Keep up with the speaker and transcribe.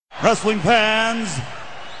Wrestling fans,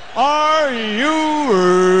 are you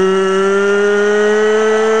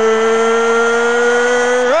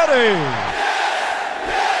ready?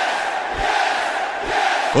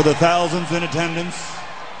 For the thousands in attendance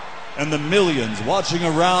and the millions watching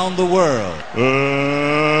around the world,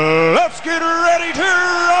 let's get ready to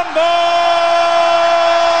rumble!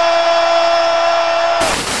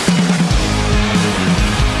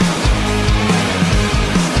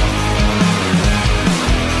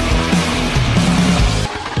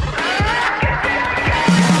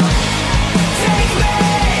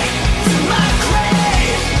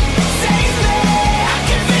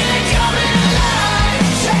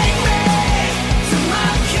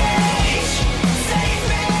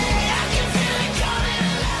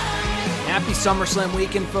 SummerSlam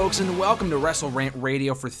weekend, folks, and welcome to Wrestle Rant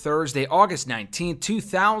Radio for Thursday, August 19th,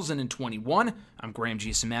 2021. I'm Graham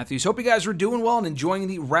G. Matthews. Hope you guys are doing well and enjoying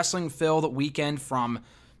the wrestling-filled weekend from,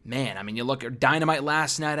 you look at Dynamite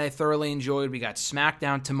last night, I thoroughly enjoyed. We got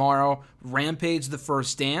SmackDown tomorrow, Rampage The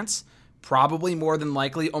First Dance, probably more than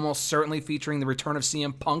likely, almost certainly featuring the return of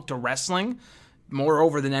CM Punk to wrestling.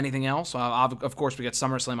 Moreover than anything else, of course, we got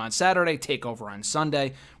SummerSlam on Saturday, TakeOver on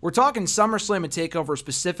Sunday. We're talking SummerSlam and TakeOver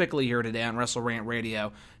specifically here today on Wrestle Rant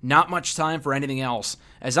Radio. Not much time for anything else,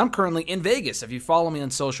 as I'm currently in Vegas. If you follow me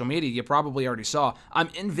on social media, you probably already saw I'm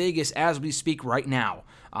in Vegas as we speak right now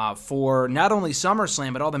for not only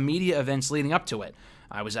SummerSlam, but all the media events leading up to it.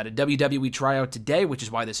 I was at a WWE tryout today, which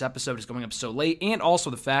is why this episode is going up so late, and also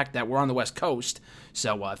the fact that we're on the West Coast.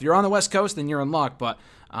 So if you're on the West Coast, then you're in luck, but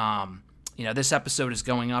this episode is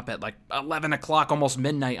going up at like 11 o'clock, almost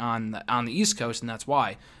midnight on the East Coast, and that's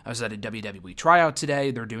why I was at a WWE tryout today.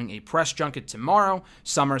 They're doing a press junket tomorrow,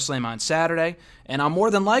 SummerSlam on Saturday, and I'll more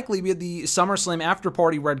than likely be at the SummerSlam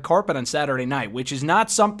after-party red carpet on Saturday night, which is not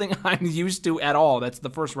something I'm used to at all. That's the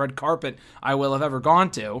first red carpet I will have ever gone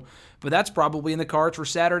to, but that's probably in the cards for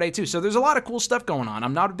Saturday too. So there's a lot of cool stuff going on.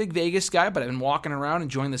 I'm not a big Vegas guy, but I've been walking around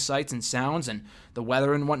enjoying the sights and sounds and the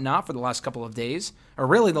weather and whatnot for the last couple of days. Or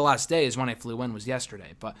really the last day is when I flew in was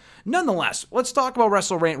yesterday. But nonetheless, let's talk about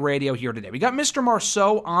Wrestle Rant Radio here today. We got Mr.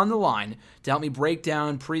 Marceau on the line to help me break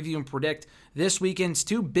down, preview, and predict this weekend's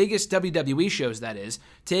two biggest WWE shows, that is,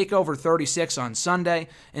 TakeOver 36 on Sunday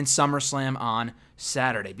and SummerSlam on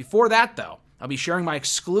Saturday. Before that, though, I'll be sharing my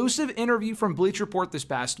exclusive interview from Bleacher Report this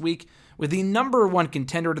past week with the number one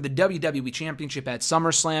contender to the WWE Championship at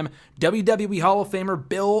SummerSlam, WWE Hall of Famer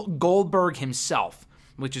Bill Goldberg himself,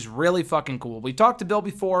 which is really fucking cool. We talked to Bill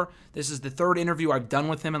before. This is the third interview I've done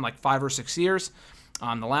with him in like 5 or 6 years.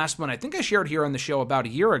 The last one I think I shared here on the show about a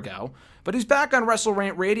year ago, but he's back on Wrestle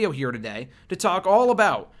Rant Radio here today to talk all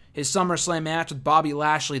about his SummerSlam match with Bobby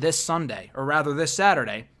Lashley this Sunday, or rather this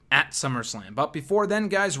Saturday, at SummerSlam. But before then,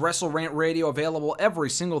 guys, Wrestle Rant Radio available every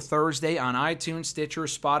single Thursday on iTunes, Stitcher,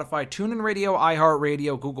 Spotify, TuneIn Radio,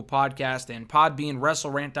 iHeartRadio, Google Podcast, and Podbean,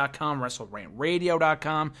 WrestleRant.com,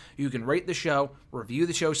 WrestleRantRadio.com. You can rate the show, review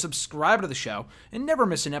the show, subscribe to the show, and never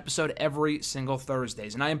miss an episode every single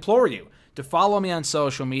Thursdays. And I implore you to follow me on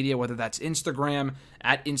social media, whether that's Instagram,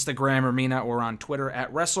 at Instagram Armina, or on Twitter,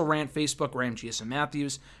 at WrestleRant, Facebook, Graham G.S.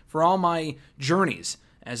 Matthews, for all my journeys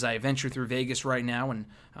as I venture through Vegas right now and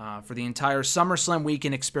for the entire SummerSlam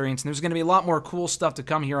weekend experience. And there's going to be a lot more cool stuff to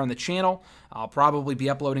come here on the channel. I'll probably be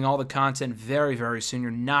uploading all the content very, very soon.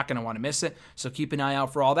 You're not going to want to miss it. So keep an eye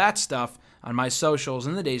out for all that stuff on my socials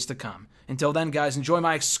in the days to come. Until then, guys, enjoy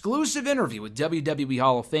my exclusive interview with WWE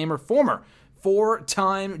Hall of Famer, former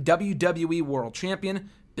 4-time WWE World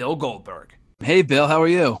Champion, Bill Goldberg. Hey, Bill, how are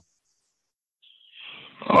you?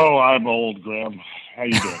 Oh, I'm old, Graham. How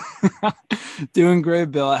you doing? Doing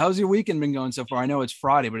great, Bill. How's your weekend been going so far? I know it's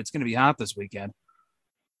Friday, but it's going to be hot this weekend.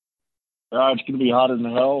 It's going to be hotter than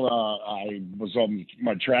hell. I was on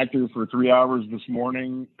my tractor for 3 hours this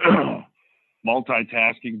morning,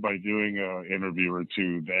 multitasking by doing an interview or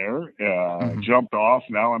two there. Jumped off.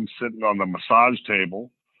 Now I'm sitting on the massage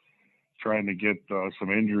table trying to get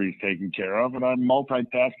some injuries taken care of, and I'm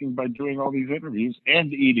multitasking by doing all these interviews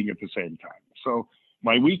and eating at the same time. So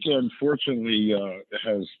my weekend, fortunately,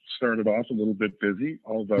 has started off a little bit busy,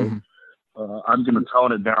 although I'm going to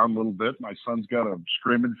tone it down a little bit. My son's got a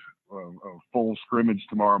scrimmage, a full scrimmage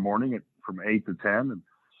tomorrow morning from 8 to 10. And,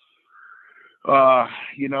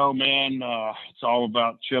 it's all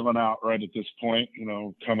about chilling out right at this point,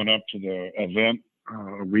 coming up to the event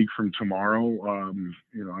a week from tomorrow. I'm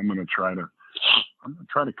going to try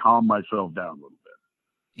to calm myself down a little bit.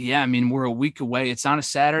 Yeah, I mean, we're a week away. It's on a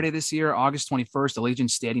Saturday this year, August 21st, Allegiant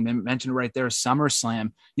Stadium. You mentioned right there,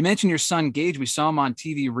 SummerSlam. You mentioned your son, Gage. We saw him on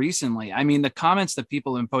TV recently. I mean, the comments that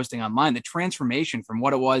people have been posting online, the transformation from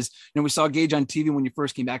what it was, we saw Gage on TV when you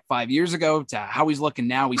first came back 5 years ago to how he's looking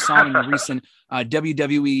now. We saw him in the recent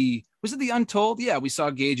WWE. Was it the Untold? Yeah, we saw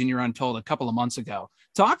Gage in your Untold a couple of months ago.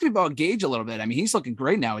 Talk to me about Gage a little bit. I mean, he's looking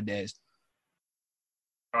great nowadays.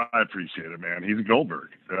 I appreciate it, man. He's a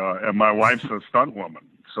Goldberg, and my wife's a stunt woman.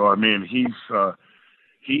 So I mean, he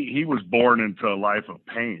was born into a life of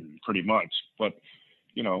pain, pretty much. But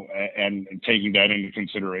and taking that into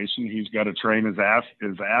consideration, he's got to train his ass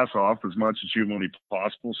off as much as humanly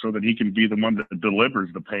possible, so that he can be the one that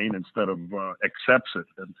delivers the pain instead of accepts it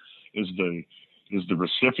and is the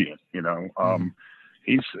recipient. I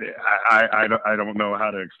don't know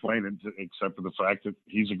how to explain it except for the fact that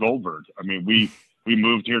he's a Goldberg. I mean, we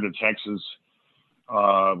moved here to Texas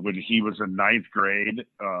when he was in ninth grade.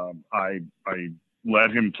 I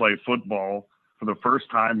let him play football for the first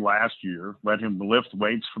time last year, let him lift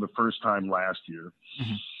weights for the first time last year.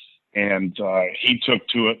 Mm-hmm. And he took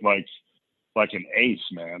to it like an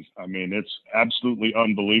ace, man. I mean, it's absolutely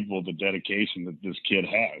unbelievable the dedication that this kid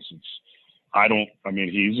has.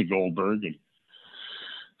 He's a Goldberg. And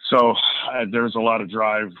so there's a lot of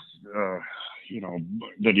drive,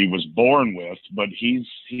 that he was born with, but he's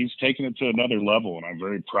taken it to another level, and I'm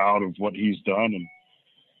very proud of what he's done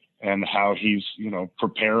and how he's,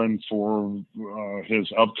 preparing for his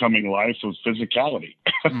upcoming life of physicality.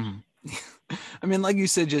 I mean, like you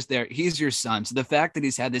said just there, he's your son. So the fact that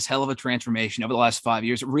he's had this hell of a transformation over the last 5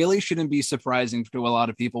 years really shouldn't be surprising to a lot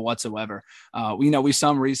of people whatsoever. We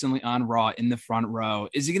saw him recently on Raw in the front row.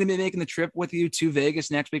 Is he going to be making the trip with you to Vegas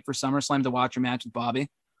next week for SummerSlam to watch your match with Bobby?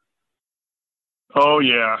 Oh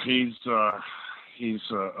yeah, he's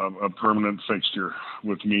a permanent fixture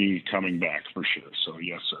with me coming back for sure. So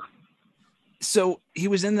yes, sir. So he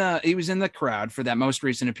was in the crowd for that most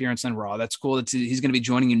recent appearance on Raw. That's cool. He's going to be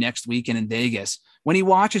joining you next weekend in Vegas. When he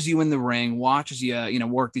watches you in the ring, watches you,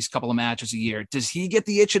 work these couple of matches a year, does he get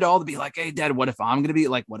the itch at all to be like, hey, Dad, what if I'm going to be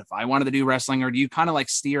like, what if I wanted to do wrestling? Or do you kind of like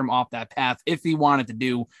steer him off that path if he wanted to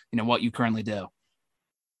do, what you currently do?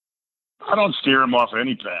 I don't steer him off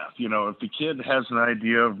any path. If the kid has an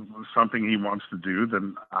idea of something he wants to do,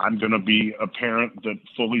 then I'm going to be a parent that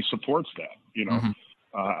fully supports that. Mm-hmm.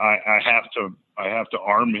 I have to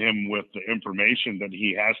arm him with the information that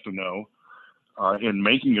he has to know in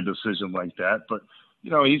making a decision like that. But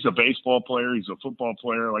he's a baseball player, he's a football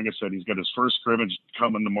player. Like I said, he's got his first scrimmage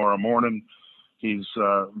coming tomorrow morning. He's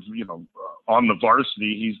on the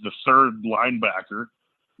varsity. He's the third linebacker.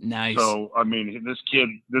 Nice. So I mean, this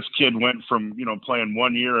kid went from playing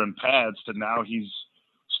 1 year in pads to now he's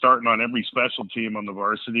starting on every special team on the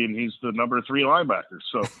varsity, and he's the number 3 linebacker.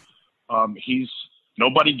 So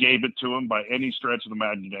nobody gave it to him by any stretch of the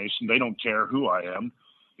imagination. They don't care who I am.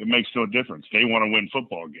 It makes no difference. They want to win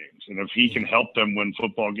football games, and if he can help them win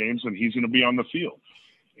football games, then he's going to be on the field.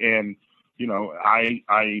 And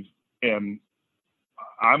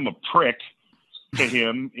I'm a prick to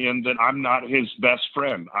him in that I'm not his best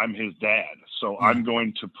friend. I'm his dad. So I'm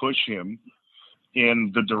going to push him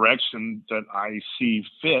in the direction that I see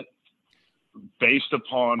fit based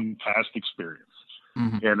upon past experience.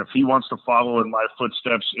 Mm-hmm. And if he wants to follow in my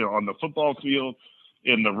footsteps on the football field,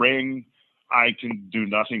 in the ring, I can do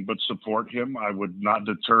nothing but support him. I would not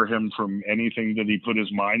deter him from anything that he put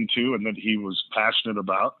his mind to and that he was passionate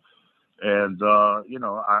about. And,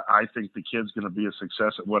 I think the kid's going to be a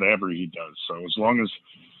success at whatever he does. So as long as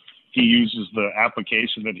he uses the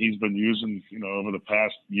application that he's been using, over the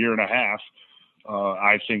past year and a half,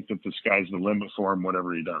 I think that the sky's the limit for him,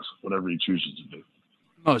 whatever he does, whatever he chooses to do.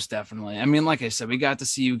 Most definitely. I mean, like I said, we got to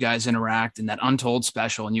see you guys interact in that Untold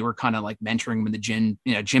special, and you were kind of like mentoring him in the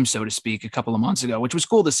gym, so to speak, a couple of months ago, which was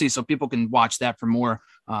cool to see. So people can watch that for more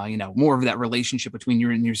of that relationship between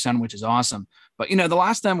you and your son, which is awesome. But, the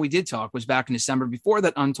last time we did talk was back in December before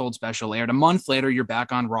that Untold special aired. A month later, you're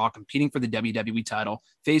back on Raw competing for the WWE title,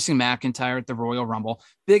 facing McIntyre at the Royal Rumble.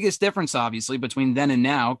 Biggest difference, obviously, between then and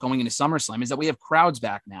now going into SummerSlam is that we have crowds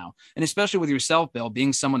back now. And especially with yourself, Bill,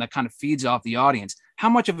 being someone that kind of feeds off the audience. How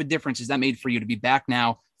much of a difference has that made for you to be back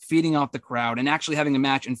now, feeding off the crowd and actually having a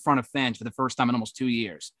match in front of fans for the first time in almost 2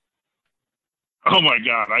 years? Oh my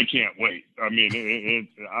God, I can't wait. I mean,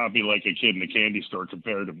 I'll be like a kid in a candy store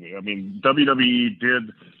comparatively. I mean, WWE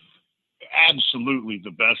did absolutely the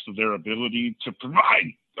best of their ability to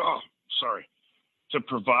provide,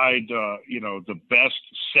 the best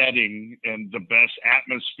setting and the best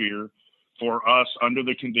atmosphere for us under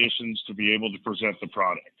the conditions to be able to present the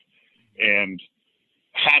product. And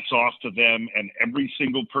hats off to them and every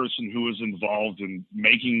single person who was involved in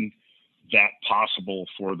making that possible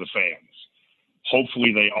for the fans.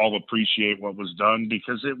 Hopefully they all appreciate what was done,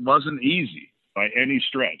 because it wasn't easy by any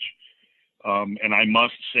stretch. And I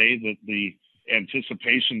must say that the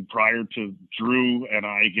anticipation prior to Drew and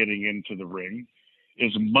I getting into the ring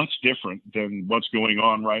is much different than what's going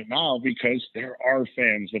on right now, because there are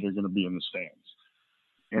fans that are going to be in the stands.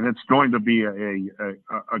 And it's going to be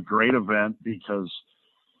a great event, because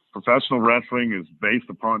professional wrestling is based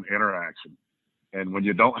upon interaction. And when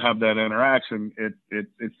you don't have that interaction,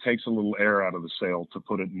 it takes a little air out of the sail, to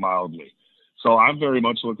put it mildly. So I'm very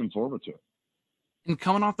much looking forward to it. And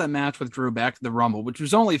coming off that match with Drew back to the Rumble, which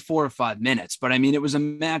was only 4 or 5 minutes, but I mean, it was a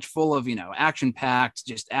match full of, action-packed,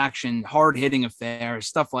 just action, hard-hitting affairs,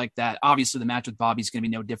 stuff like that. Obviously, the match with Bobby is going to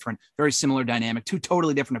be no different. Very similar dynamic, 2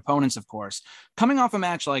 totally different opponents, of course. Coming off a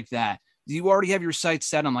match like that, you already have your sights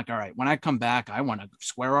set on, like, all right, when I come back, I want to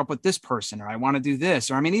square up with this person, or I want to do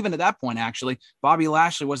this. Or, I mean, even at that point, actually, Bobby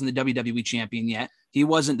Lashley wasn't the WWE champion yet. He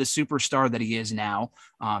wasn't the superstar that he is now.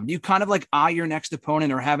 You kind of like eye your next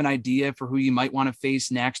opponent, or have an idea for who you might want to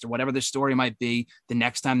face next, or whatever the story might be the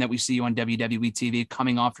next time that we see you on WWE TV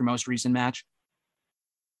coming off your most recent match?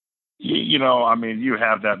 You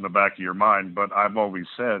have that in the back of your mind, but I've always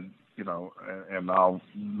said, and I'll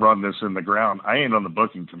run this in the ground, I ain't on the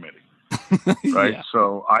booking committee. Right. Yeah.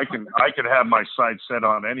 So I can have my sights set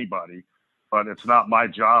on anybody, but it's not my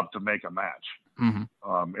job to make a match.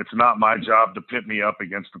 Mm-hmm. It's not my job to pit me up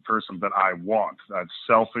against the person that I want. That's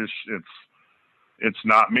selfish. It's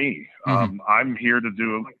not me. Mm-hmm. I'm here to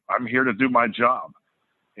do my job,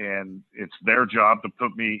 and it's their job to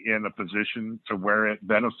put me in a position to where it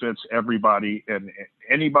benefits everybody and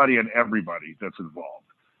anybody and everybody that's involved.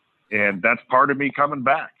 And that's part of me coming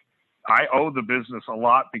back. I owe the business a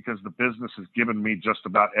lot, because the business has given me just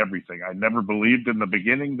about everything. I never believed in the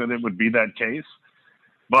beginning that it would be that case,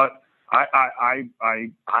 but I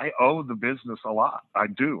owe the business a lot. I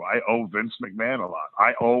do. I owe Vince McMahon a lot.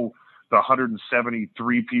 I owe the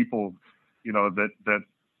 173 people, that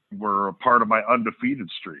were a part of my undefeated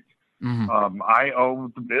streak. Mm-hmm. I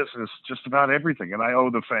owe the business just about everything, and I owe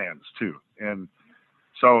the fans too. And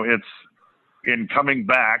so it's, in coming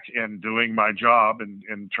back and doing my job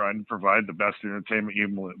and trying to provide the best entertainment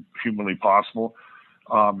humanly possible,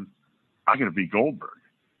 I got to beat Goldberg,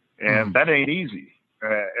 and that ain't easy.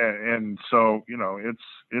 And so,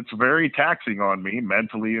 it's very taxing on me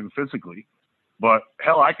mentally and physically, but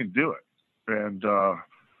hell, I can do it. And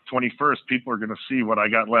 21st, people are going to see what I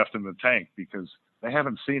got left in the tank, because they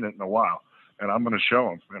haven't seen it in a while, and I'm going to show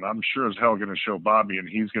them. And I'm sure as hell going to show Bobby, and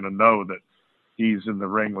he's going to know that he's in the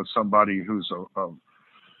ring with somebody who's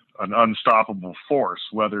an unstoppable force,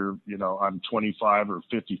 whether, I'm 25 or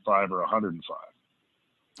 55 or 105.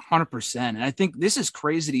 100%. And I think this is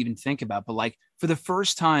crazy to even think about, but like, for the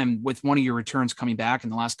first time with one of your returns coming back in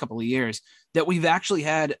the last couple of years, that we've actually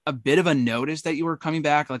had a bit of a notice that you were coming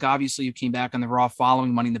back. Like, obviously you came back on the Raw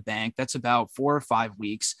following Money in the Bank. That's about 4 or 5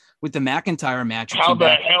 weeks. With the McIntyre match. How the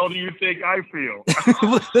hell do you think I feel?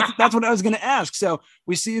 that's what I was going to ask. So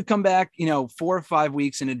we see you come back, 4 or 5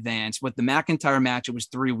 weeks in advance. With the McIntyre match, it was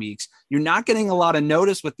 3 weeks. You're not getting a lot of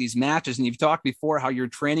notice with these matches. And you've talked before how your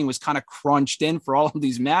training was kind of crunched in for all of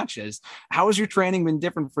these matches. How has your training been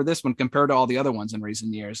different for this one compared to all the other ones in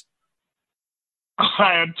recent years?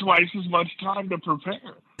 I had twice as much time to prepare,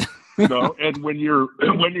 and when you're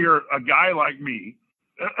a guy like me,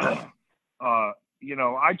 I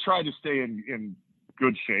try to stay in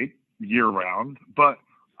good shape year round, but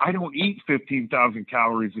I don't eat 15,000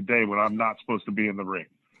 calories a day when I'm not supposed to be in the ring.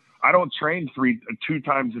 I don't train 2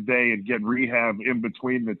 times a day and get rehab in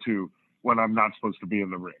between the 2 when I'm not supposed to be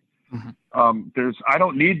in the ring. Mm-hmm. I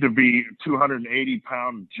don't need to be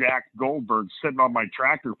 280-pound Jack Goldberg sitting on my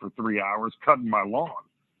tractor for 3 hours cutting my lawn.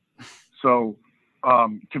 So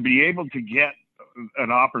to be able to get an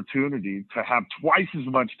opportunity to have twice as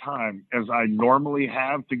much time as I normally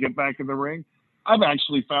have to get back in the ring, I've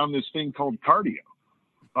actually found this thing called cardio.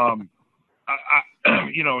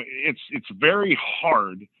 It's very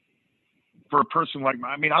hard for a person like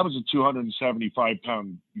I was a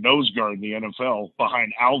 275-pound nose guard in the NFL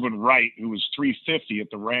behind Alvin Wright, who was 350 at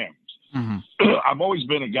the Rams. Mm-hmm. I've always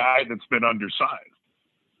been a guy that's been undersized.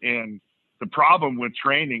 And the problem with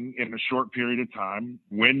training in a short period of time,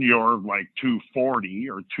 when you're like 240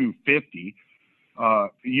 or 250,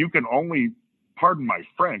 you can only, pardon my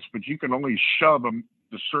French, but you can only shove a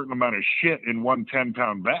certain amount of shit in one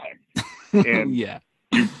 10-pound bag. And yeah,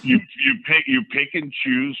 you pick and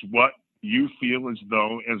choose what you feel as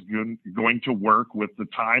though is going to work with the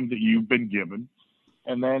time that you've been given.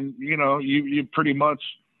 And then, you pretty much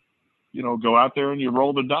go out there and you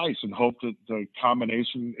roll the dice and hope that the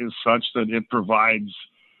combination is such that it provides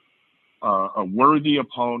a worthy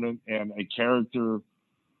opponent and a character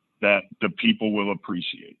that the people will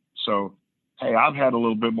appreciate. So, hey, I've had a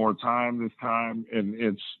little bit more time this time, and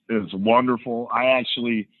it's wonderful.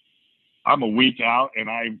 I'm a week out, and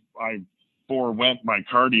I forewent my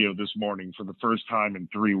cardio this morning for the first time in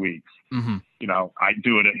 3 weeks. Mm-hmm. I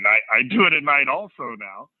do it at night. I do it at night also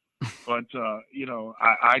now, but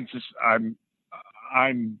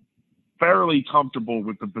I'm fairly comfortable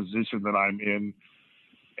with the position that I'm in,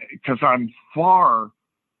 because I'm far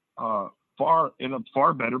in a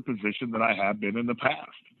far better position than I have been in the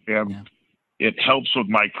past. And it helps with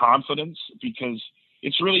my confidence, because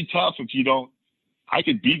it's really tough if you don't. I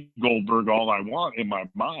could beat Goldberg all I want in my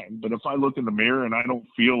mind, but if I look in the mirror and I don't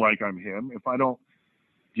feel like I'm him, if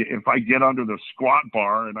I get under the squat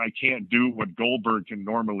bar and I can't do what Goldberg can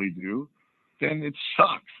normally do, then it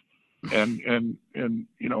sucks. And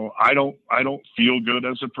I don't feel good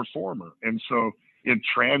as a performer. And so it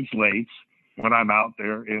translates when I'm out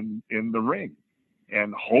there in the ring.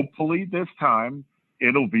 And hopefully this time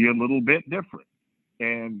it'll be a little bit different.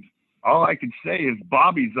 And all I can say is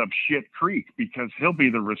Bobby's up shit creek, because he'll be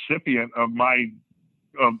the recipient of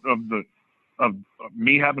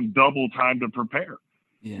me having double time to prepare.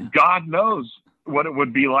 Yeah. God knows what it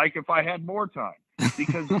would be like if I had more time,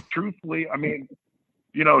 because truthfully,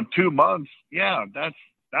 2 months,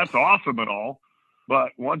 that's awesome and all.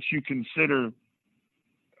 But once you consider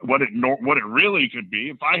what it really could be,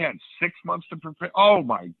 if I had 6 months to prepare, oh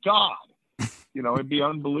my God. It'd be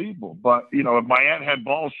unbelievable. But, if my aunt had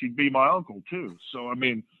balls, she'd be my uncle too. So,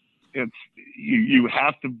 it's, you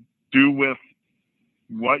have to do with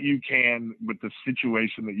what you can with the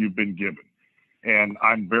situation that you've been given. And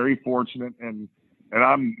I'm very fortunate, and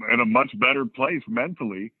I'm in a much better place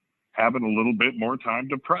mentally, having a little bit more time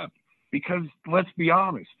to prep, because let's be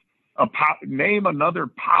honest, name another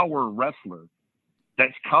power wrestler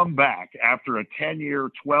that's come back after a 10-year,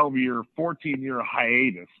 12-year, 14-year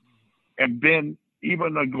hiatus and been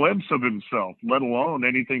even a glimpse of himself, let alone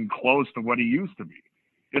anything close to what he used to be.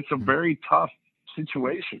 It's a very tough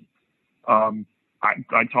situation.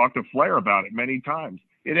 I talked to Flair about it many times.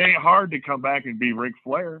 It ain't hard to come back and be Ric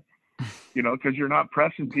Flair, because you're not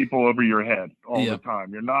pressing people over your head all the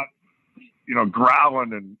time. You're not,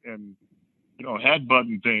 growling and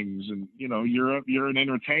headbutting things, and you're an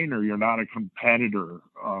entertainer. You're not a competitor.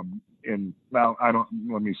 Let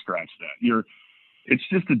me scratch that. It's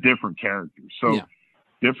just a different character. So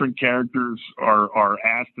different characters are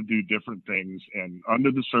asked to do different things, and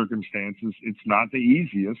under the circumstances, it's not the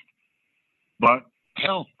easiest, but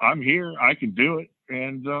hell, I'm here. I can do it.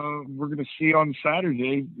 And we're going to see on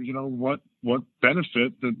Saturday, what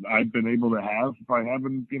benefit that I've been able to have by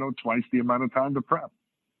having, twice the amount of time to prep.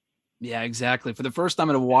 Yeah, exactly. For the first time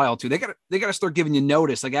in a while, too, they got to start giving you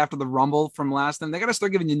notice. Like after the Rumble from last time, they got to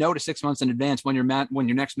start giving you notice 6 months in advance when your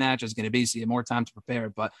next match is going to be, so you have more time to prepare.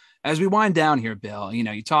 But as we wind down here, Bill,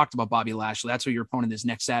 you talked about Bobby Lashley. That's who your opponent is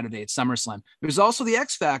next Saturday at SummerSlam. There's also the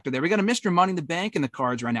X Factor there. We got a Mr. Money in the Bank in the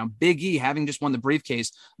cards right now. Big E, having just won the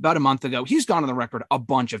briefcase about a month ago, he's gone on the record a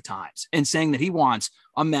bunch of times and saying that he wants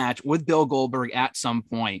a match with Bill Goldberg at some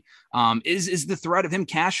point. Is the threat of him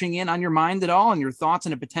cashing in on your mind at all, and your thoughts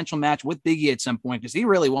on a potential match with Big E at some point? Because he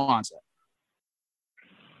really wants it.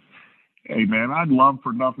 Hey, man, I'd love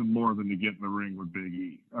for nothing more than to get in the ring with Big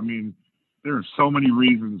E. There are so many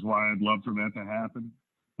reasons why I'd love for that to happen,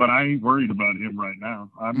 but I ain't worried about him right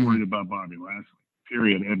now. I'm worried about Bobby Lashley.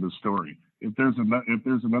 Period. End of story. If there's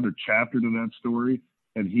another chapter to that story,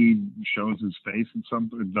 and he shows his face and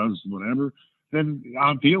something, does whatever, then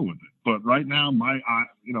I'll deal with it. But right now, my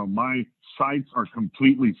sights are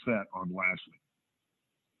completely set on Lashley.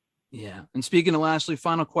 Yeah. And speaking of Lashley,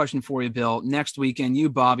 final question for you, Bill. Next weekend, you,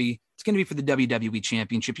 Bobby, it's going to be for the WWE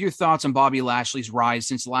Championship. Your thoughts on Bobby Lashley's rise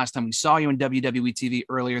since the last time we saw you on WWE TV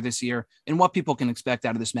earlier this year, and what people can expect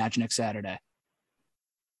out of this match next Saturday?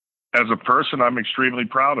 As a person, I'm extremely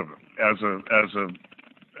proud of him. As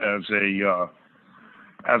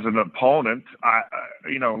an opponent,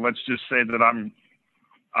 let's just say that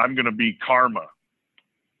I'm going to be karma,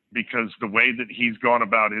 because the way that he's gone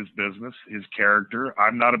about his business, his character,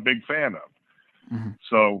 I'm not a big fan of. Mm-hmm.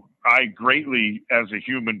 So I greatly, as a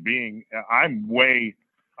human being, I'm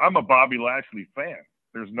a Bobby Lashley fan.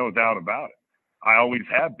 There's no doubt about it. I always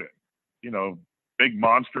have been, big,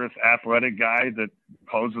 monstrous, athletic guy that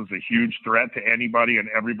poses a huge threat to anybody and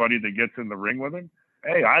everybody that gets in the ring with him.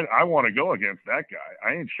 Hey, I want to go against that guy.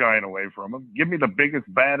 I ain't shying away from him. Give me the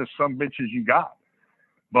biggest, baddest some bitches you got.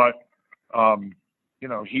 But,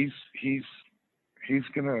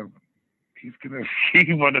 he's going to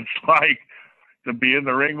see what it's like to be in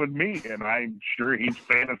the ring with me. And I'm sure he's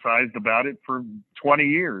fantasized about it for 20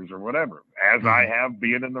 years or whatever, as I have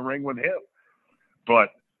being in the ring with him. But,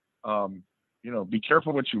 be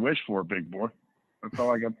careful what you wish for, big boy. That's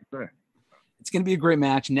all I got to say. It's going to be a great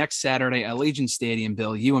match next Saturday at Allegiant Stadium,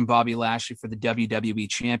 Bill. You and Bobby Lashley for the WWE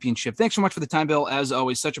Championship. Thanks so much for the time, Bill. As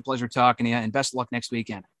always, such a pleasure talking to you, and best of luck next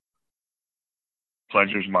weekend.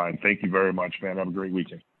 Pleasure's mine. Thank you very much, man. Have a great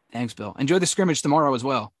weekend. Thanks, Bill. Enjoy the scrimmage tomorrow as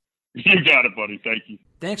well. You got it, buddy. Thank you.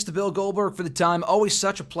 Thanks to Bill Goldberg for the time. Always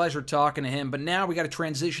such a pleasure talking to him. But now we got to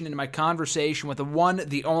transition into my conversation with the one,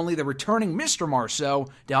 the only, the returning Mr. Marceau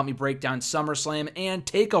to help me break down SummerSlam and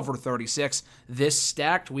TakeOver 36 this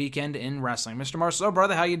stacked weekend in wrestling. Mr. Marceau,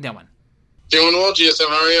 brother, how you doing? Doing well, GSM.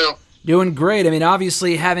 How are you? Doing great. I mean,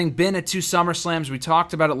 obviously, having been at 2 SummerSlams, we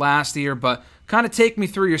talked about it last year, but kind of take me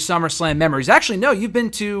through your SummerSlam memories. Actually, no, you've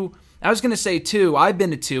been to... I was going to say 2. I've been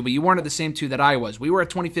to 2, but you weren't at the same 2 that I was. We were at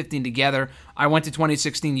 2015 together. I went to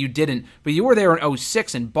 2016. You didn't. But you were there in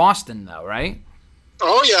 06 in Boston, though, right?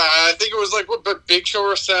 Oh, yeah. I think it was like, what, Big Show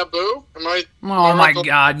or Sabu? Oh, my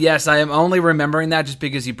God. Yes, I am only remembering that just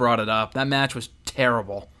because you brought it up. That match was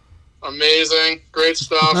terrible. Amazing. Great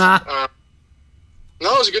stuff.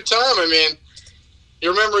 No, it was a good time. I mean,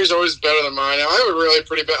 your memory's always better than mine. I have a really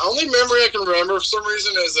pretty bad... Only memory I can remember for some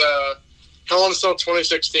reason is... Hell in a Cell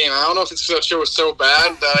 2016. I don't know if it's because that show was so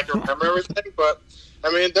bad that I can remember everything, but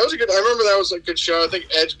I mean that was a good. I remember that was a good show. I think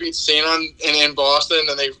Edge beat Cena in Boston,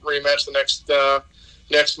 and they rematched the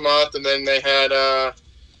next month, and then they had I'm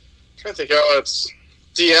trying to think how it's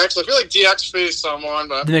DX. I feel like DX faced someone,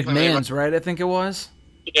 but the McMahons, right? I think it was.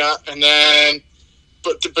 Yeah, and then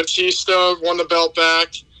Batista won the belt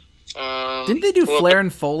back. Didn't they do Flair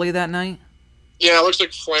and Foley that night? Yeah, it looks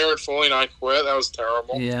like Flair and Foley and I quit. That was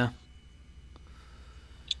terrible. Yeah.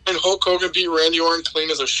 And Hulk Hogan beat Randy Orton clean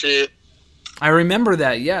as a sheet. I remember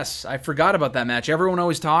that, yes. I forgot about that match. Everyone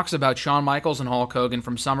always talks about Shawn Michaels and Hulk Hogan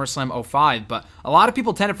from SummerSlam 05, but a lot of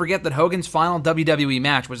people tend to forget that Hogan's final WWE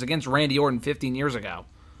match was against Randy Orton 15 years ago.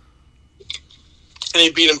 And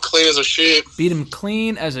he beat him clean as a sheet. Beat him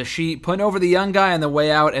clean as a sheet, putting over the young guy on the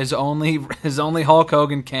way out as only Hulk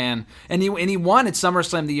Hogan can. And he won at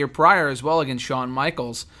SummerSlam the year prior as well against Shawn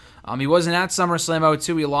Michaels. He wasn't at SummerSlam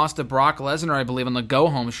 02. He lost to Brock Lesnar, I believe, on the Go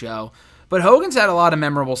Home show. But Hogan's had a lot of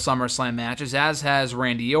memorable SummerSlam matches, as has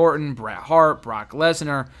Randy Orton, Bret Hart, Brock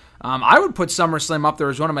Lesnar. I would put SummerSlam up there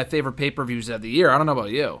as one of my favorite pay-per-views of the year. I don't know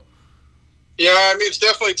about you. Yeah, I mean, it's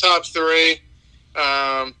definitely top 3.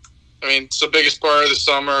 I mean, it's the biggest part of the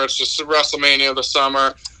summer. It's just WrestleMania of the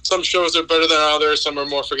summer. Some shows are better than others. Some are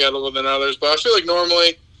more forgettable than others. But I feel like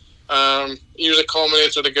normally usually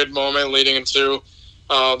culminates with a good moment leading into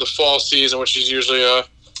the fall season, which is usually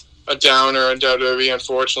a downer in WWE,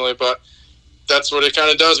 unfortunately. But that's what it kind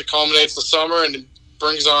of does. It culminates the summer and it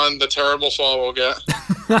brings on the terrible fall we'll get.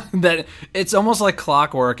 That it's almost like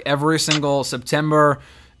clockwork. Every single September,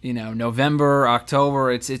 November,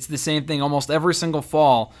 October, it's the same thing almost every single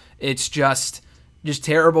fall. It's just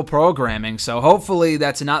terrible programming. So hopefully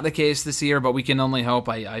that's not the case this year, but we can only hope.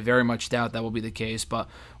 I very much doubt that will be the case, but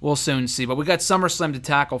we'll soon see. But we got SummerSlam to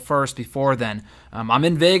tackle first before then. I'm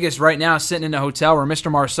in Vegas right now, sitting in a hotel where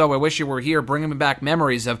Mr. Marceau, I wish you were here, bringing me back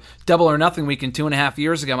memories of Double or Nothing weekend 2.5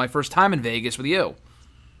 years ago, my first time in Vegas with you.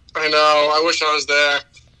 I know. I wish I was there.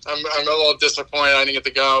 I'm a little disappointed I didn't get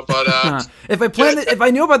to go, but if I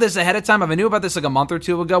knew about this ahead of time, if I knew about this like a month or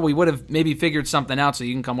two ago, we would have maybe figured something out so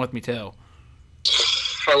you can come with me too.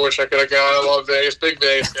 I wish I could have gone. I love Vegas. Big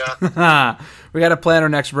Vegas, yeah. We got to plan our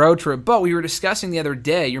next road trip. But we were discussing the other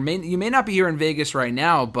day, you may not be here in Vegas right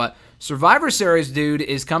now, but Survivor Series, dude,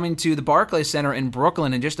 is coming to the Barclays Center in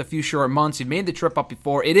Brooklyn in just a few short months. You've made the trip up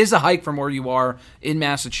before. It is a hike from where you are in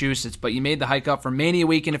Massachusetts, but you made the hike up for Mania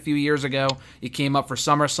Weekend a few years ago. You came up for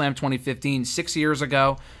SummerSlam 2015 6 years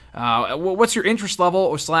ago. What's your interest level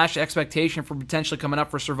or / expectation for potentially coming up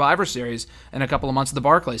for Survivor Series in a couple of months at the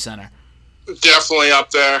Barclays Center? Definitely up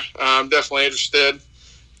there. I'm definitely interested.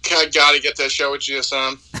 I got to get that show with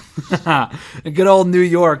GSM. Good old New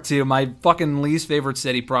York, too. My fucking least favorite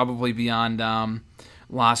city, probably beyond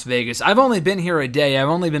Las Vegas. I've only been here a day. I've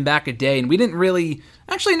only been back a day, and we didn't really...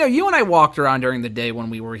 Actually, no, you and I walked around during the day when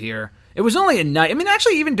we were here. It was only a night. I mean,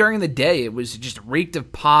 actually, even during the day, it was just reeked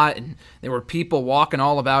of pot, and there were people walking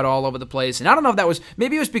all over the place. And I don't know if that was,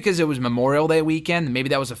 maybe it was because it was Memorial Day weekend, and maybe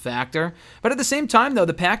that was a factor. But at the same time, though,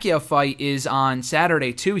 the Pacquiao fight is on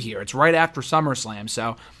Saturday, too, here. It's right after SummerSlam,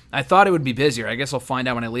 so I thought it would be busier. I guess I'll find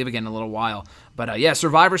out when I leave again in a little while. But yeah,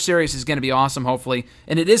 Survivor Series is going to be awesome, hopefully.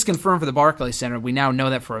 And it is confirmed for the Barclays Center. We now know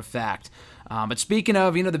that for a fact. But speaking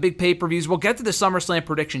of, the big pay-per-views, we'll get to the SummerSlam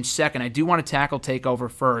predictions second. I do want to tackle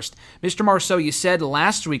TakeOver first. Mr. Marceau, you said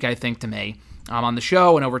last week, I think, to me, on the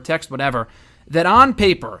show and over text, whatever, that on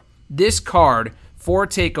paper, this card for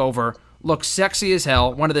TakeOver looks sexy as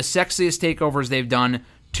hell, one of the sexiest TakeOvers they've done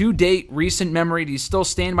to date, recent memory. Do you still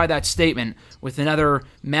stand by that statement with another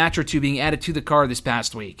match or two being added to the card this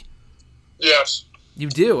past week? Yes. You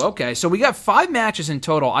do? Okay. So we got 5 matches in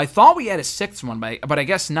total. I thought we had a 6th one, but I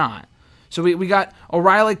guess not. So we got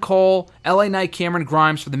O'Reilly, Cole, LA Knight, Cameron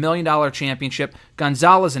Grimes for the $1 Million Championship,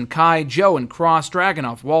 Gonzalez and Kai, Joe and Cross,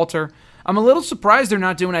 Dragunov, Walter. I'm a little surprised they're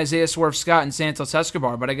not doing Isaiah Swerve Scott and Santos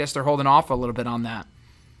Escobar, but I guess they're holding off a little bit on that.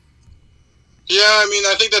 Yeah, I mean,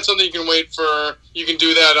 I think that's something you can wait for. You can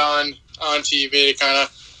do that on TV to kind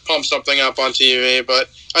of pump something up on TV. But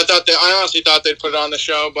I honestly thought they'd put it on the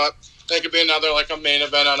show, but that could be another like a main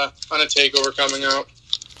event on a takeover coming out.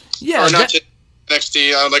 Yeah, or not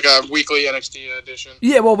NXT, like a weekly NXT edition.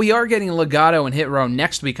 Yeah, well, we are getting Legato and Hit Row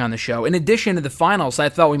next week on the show. In addition to the finals, I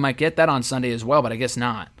thought we might get that on Sunday as well, but I guess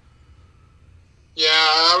not. Yeah,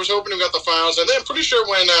 I was hoping we got the finals, and then I'm pretty sure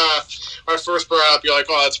when I first brought it up, you're like,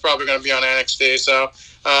 "Oh, that's probably going to be on NXT." So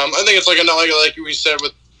I think it's like we said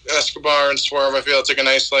with Escobar and Swerve. I feel it's like a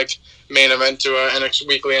nice like main event to a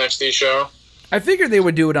weekly NXT show. I figured they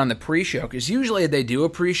would do it on the pre-show, because usually they do a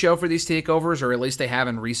pre-show for these takeovers, or at least they have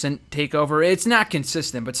in recent takeover. It's not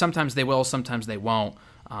consistent, but sometimes they will, sometimes they won't.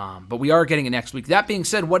 But we are getting it next week. That being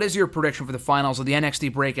said, what is your prediction for the finals of the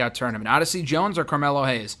NXT Breakout Tournament? Odyssey Jones or Carmelo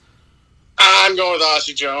Hayes? I'm going with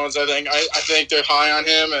Odyssey Jones. I think they're high on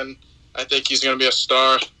him, and I think he's going to be a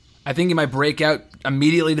star. I think he might break out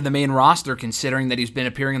immediately to the main roster, considering that he's been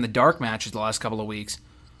appearing in the dark matches the last couple of weeks.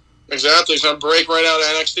 Exactly. He's going to break right out of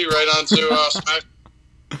NXT, right onto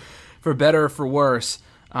SmackDown. For better or for worse.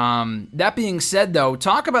 That being said, though,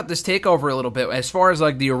 talk about this takeover a little bit as far as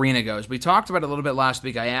like the arena goes. We talked about it a little bit last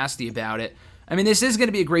week. I asked you about it. I mean, this is going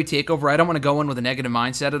to be a great takeover. I don't want to go in with a negative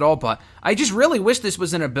mindset at all, but I just really wish this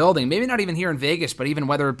was in a building. Maybe not even here in Vegas, but even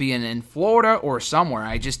whether it be in Florida or somewhere.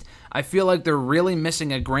 I feel like they're really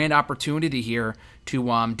missing a grand opportunity here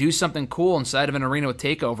to do something cool inside of an arena with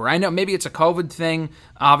takeover. I know maybe it's a COVID thing.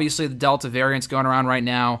 Obviously, the Delta variant's going around right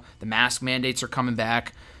now. The mask mandates are coming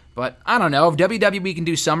back. But I don't know. If WWE can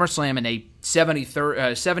do SummerSlam in a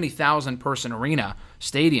 70,000 person arena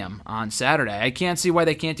stadium on Saturday, I can't see why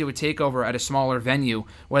they can't do a takeover at a smaller venue,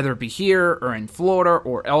 whether it be here or in Florida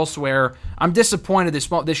or elsewhere. I'm disappointed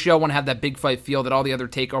this show won't have that big fight feel that all the other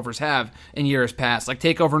takeovers have in years past, like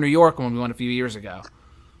TakeOver New York when we went a few years ago.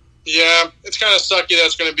 Yeah, it's kind of sucky that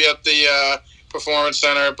it's going to be at the Performance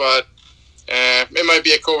Center, but it might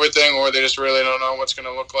be a COVID thing, or they just really don't know what's going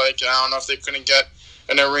to look like. I don't know if they couldn't get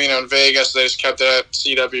an arena in Vegas, they just kept it at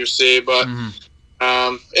CWC, but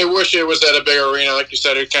I wish it was at a big arena. Like you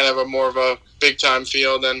said, it kind of a more of a big-time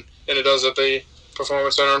feel than it does at the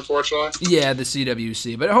Performance Center, unfortunately. Yeah, the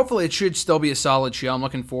CWC. But hopefully it should still be a solid show. I'm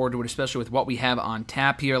looking forward to it, especially with what we have on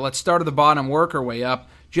tap here. Let's start at the bottom, work our way up.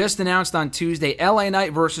 Just announced on Tuesday, LA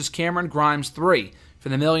Knight versus Cameron Grimes 3 for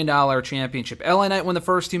the $1 Million Championship. LA Knight won the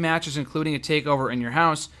first 2 matches, including a takeover in your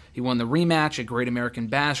house. He won the rematch at Great American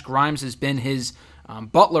Bash. Grimes has been his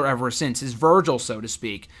butler ever since, his Virgil, so to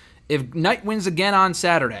speak. If Knight wins again on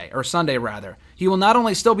Saturday, or Sunday rather, he will not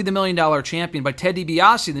only still be the $1 Million Champion, but Ted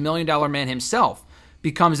DiBiase, the $1 Million Man himself,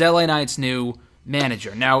 becomes LA Knight's new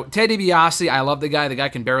manager. Now, Ted DiBiase, I love the guy. The guy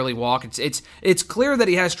can barely walk. It's clear that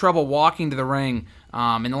he has trouble walking to the ring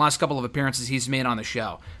in the last couple of appearances he's made on the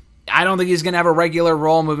show. I don't think he's going to have a regular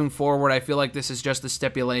role moving forward. I feel like this is just a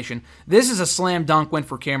stipulation. This is a slam dunk win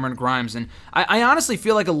for Cameron Grimes, and I honestly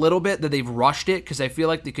feel like a little bit that they've rushed it, because I feel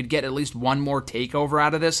like they could get at least one more takeover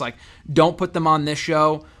out of this. Like, don't put them on this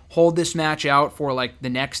show. Hold this match out for, like, the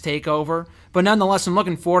next takeover. But nonetheless, I'm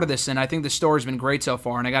looking forward to this, and I think the story's been great so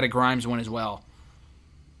far, and I got a Grimes win as well.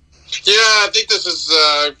 Yeah, I think this is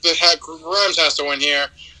Grimes has to win here.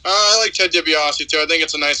 I like Ted DiBiase, too. I think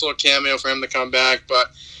it's a nice little cameo for him to come back,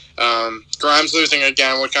 but Grimes losing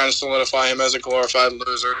again would kind of solidify him as a glorified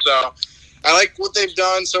loser. So I like what they've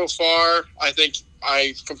done so far. I think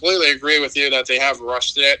I completely agree with you that they have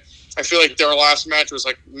rushed it. I feel like their last match was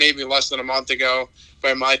like maybe less than a month ago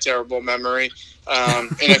by my terrible memory.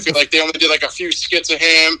 And I feel like they only did like a few skits of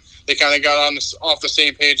him. They kind of got off the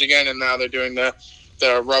same page again, and now they're doing the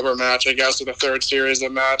rubber match, I guess, with the third series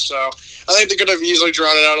of match. So I think they could have easily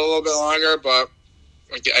drawn it out a little bit longer, but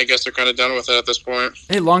I guess they're kind of done with it at this point.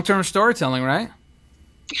 Hey, long-term storytelling, right?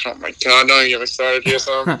 Oh my God! Don't even get me started here.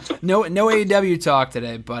 So no AEW talk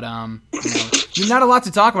today, but not a lot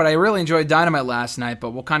to talk about. I really enjoyed Dynamite last night,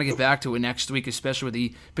 but we'll kind of get back to it next week, especially with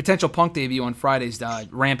the potential Punk debut on Friday's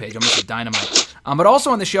Rampage. I'm going to say Dynamite. But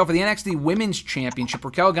also on the show for the NXT Women's Championship,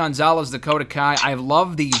 Raquel Gonzalez, Dakota Kai. I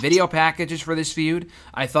love the video packages for this feud.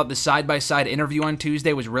 I thought the side-by-side interview on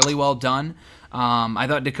Tuesday was really well done. I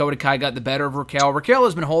thought Dakota Kai got the better of Raquel. Raquel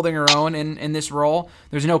has been holding her own in this role.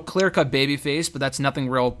 There's no clear-cut babyface, but that's nothing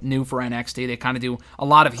real new for NXT. They kind of do a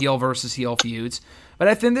lot of heel versus heel feuds. But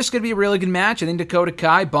I think this could be a really good match. I think Dakota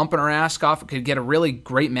Kai bumping her ass off could get a really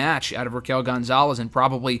great match out of Raquel Gonzalez and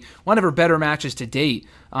probably one of her better matches to date.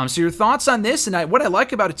 So your thoughts on this? And what I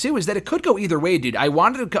like about it too is that it could go either way, dude. I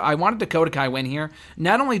wanted Dakota Kai win here.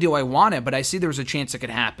 Not only do I want it, but I see there's a chance it could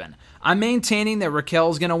happen. I'm maintaining that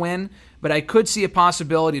Raquel's going to win, but I could see a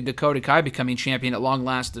possibility of Dakota Kai becoming champion at long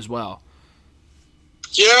last as well.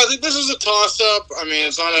 Yeah, I think this is a toss-up. I mean,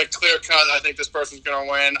 it's not a clear cut. I think this person's going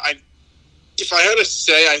to win. If I had to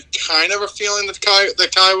say, I kind of have a feeling that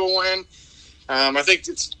Kai will win. I think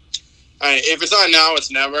if it's not now,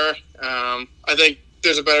 it's never. I think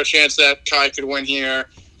there's a better chance that Kai could win here,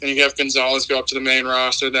 and you have Gonzalez go up to the main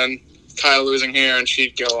roster than Kai losing here and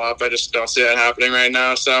she'd go up. I just don't see that happening right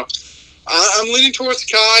now. So I'm leaning towards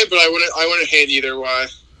Kai, but I wouldn't hate either way.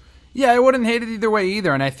 Yeah, I wouldn't hate it either way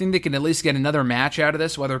either, and I think they can at least get another match out of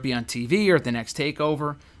this, whether it be on TV or at the next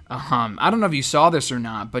TakeOver. I don't know if you saw this or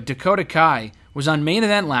not, but Dakota Kai was on Main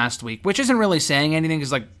Event last week, which isn't really saying anything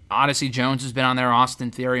because, like, Odyssey Jones has been on there,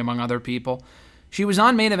 Austin Theory, among other people. She was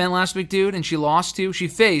on Main Event last week, dude, and she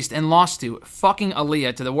faced and lost to fucking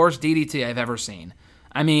Aaliyah, to the worst DDT I've ever seen.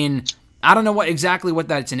 I mean, I don't know exactly what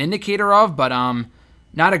that's an indicator of, but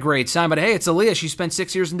not a great sign. But hey, it's Aaliyah. She spent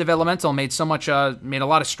 6 years in developmental, made a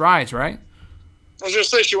lot of strides, right? I was going to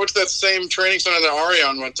say, she went to that same training center that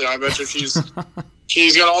Ariane went to. I bet you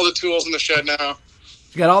she's got all the tools in the shed now.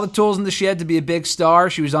 She got all the tools in the shed to be a big star.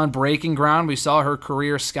 She was on Breaking Ground. We saw her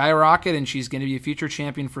career skyrocket, and she's going to be a future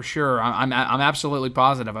champion for sure. I'm absolutely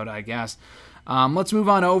positive of it, I guess. Let's move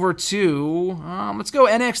on over to, let's go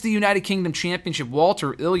NXT United Kingdom Championship,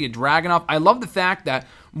 Walter Ilya Dragunov. I love the fact that,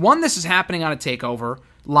 one, this is happening on a TakeOver,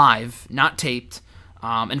 live, not taped,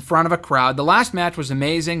 in front of a crowd. The last match was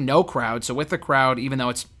amazing, no crowd, so with the crowd, even though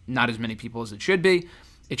it's not as many people as it should be,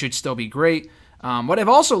 it should still be great. What I've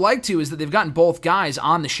also liked, too, is that they've gotten both guys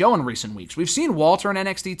on the show in recent weeks. We've seen Walter on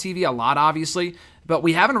NXT TV a lot, obviously, but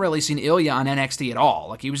we haven't really seen Ilya on NXT at all.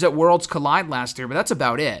 Like, he was at Worlds Collide last year, but that's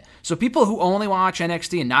about it. So people who only watch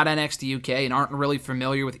NXT and not NXT UK and aren't really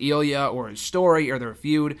familiar with Ilya or his story or their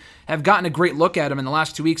feud have gotten a great look at him in the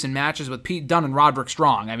last 2 weeks in matches with Pete Dunne and Roderick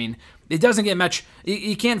Strong. I mean, it doesn't get much.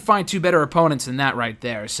 You can't find two better opponents than that right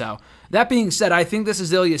there. So that being said, I think this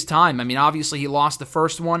is Ilya's time. I mean, obviously he lost the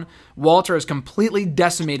first one. Walter has completely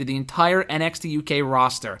decimated the entire NXT UK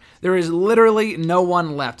roster. There is literally no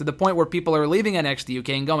one left, to the point where people are leaving NXT UK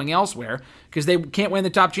and going elsewhere because they can't win the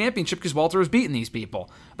top championship because Walter has beaten these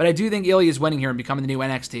people. But I do think Ilya is winning here and becoming the new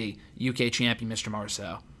NXT UK champion, Mr.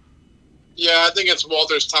 Marceau. Yeah, I think it's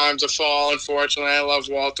Walter's time to fall, unfortunately. I love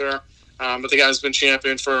Walter. But the guy's been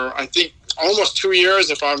champion for, I think, almost 2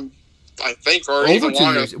 years, or over even 2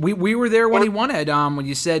 longer. years. We were there when he won it, when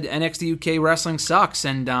you said NXT UK wrestling sucks,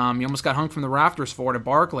 and you almost got hung from the rafters for it at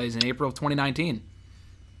Barclays in April of 2019.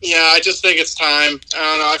 Yeah, I just think it's time. I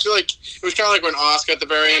don't know. I feel like it was kind of like when Asuka at the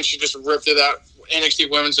very end, she just ripped through that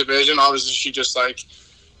NXT women's division. Obviously, she just vacated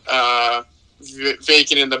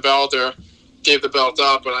the belt or gave the belt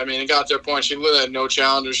up. But I mean, it got to a point she literally had no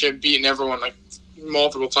challenger. She had beaten everyone like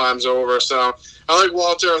multiple times over. So I like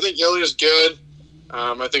Walter. I think Ilya's good.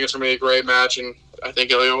 I think it's going to be a great match, and I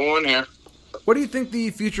think Ilya will win here. What do you think the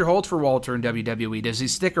future holds for Walter in WWE? Does he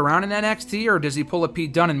stick around in NXT, or does he pull a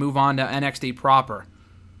Pete Dunne and move on to NXT proper?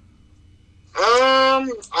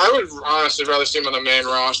 I would honestly rather see him on the main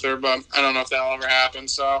roster, but I don't know if that'll ever happen.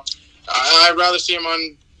 So I'd rather see him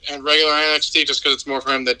on regular NXT just because it's more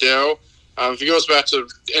for him to do. If he goes back to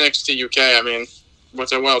NXT UK, I mean,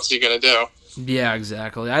 what else is he going to do? Yeah,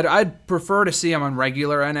 exactly. I'd prefer to see him on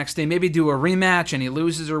regular NXT, maybe do a rematch and he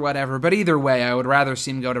loses or whatever, but either way, I would rather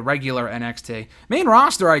see him go to regular NXT. Main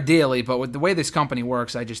roster, ideally, but with the way this company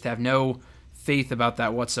works, I just have no faith about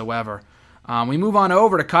that whatsoever. We move on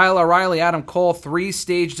over to Kyle O'Reilly, Adam Cole, 3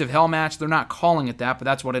 Stages of Hell match. They're not calling it that, but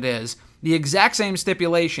that's what it is. The exact same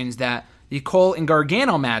stipulations that the Cole and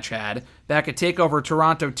Gargano match had back at TakeOver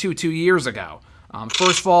Toronto 2 years ago.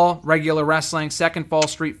 First fall, regular wrestling. Second fall,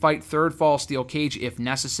 street fight. Third fall, steel cage if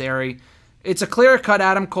necessary. It's a clear-cut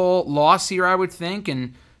Adam Cole loss here, I would think,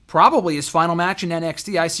 and probably his final match in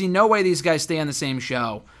NXT. I see no way these guys stay on the same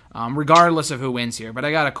show. regardless of who wins here. But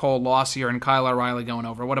I got a cold loss here and Kyle O'Reilly going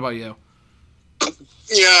over. What about you?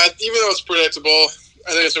 Yeah, even though it's predictable,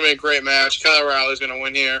 I think it's going to be a great match. Kyle O'Reilly's going to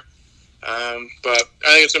win here. But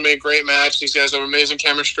I think it's going to be a great match. These guys have amazing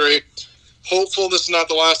chemistry. Hopeful this is not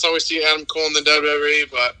the last time we see Adam Cole in the WWE,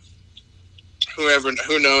 but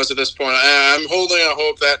who knows at this point. I'm holding out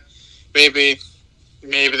hope that maybe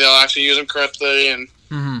they'll actually use him correctly and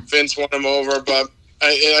Vince won him over, but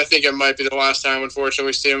I think it might be the last time, unfortunately,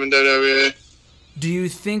 we see him in WWE. Do you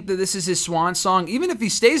think that this is his swan song? Even if he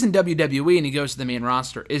stays in WWE and he goes to the main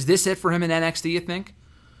roster, is this it for him in NXT, you think?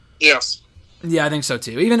 Yes. Yeah, I think so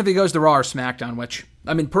too. Even if he goes to Raw or SmackDown, which,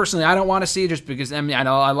 I mean, personally, I don't want to see just because, I mean,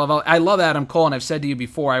 I love Adam Cole, and I've said to you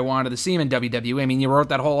before, I wanted to see him in WWE. I mean, you wrote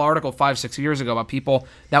that whole article 5-6 years ago about people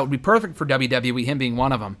that would be perfect for WWE, him being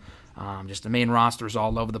one of them. Just the main roster is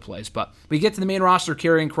all over the place. But we get to the main roster,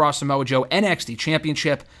 Karrion Kross, Samoa Joe, NXT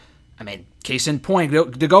Championship. I mean, case in point,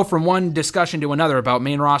 to go from one discussion to another about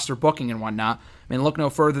main roster booking and whatnot, I mean, look no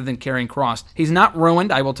further than Karrion Kross. He's not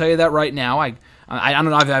ruined, I will tell you that right now. I don't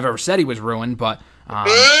know if I've ever said he was ruined, but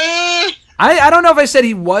I don't know if I said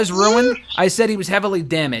he was ruined. I said he was heavily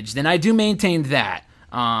damaged, and I do maintain that.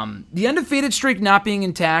 The undefeated streak not being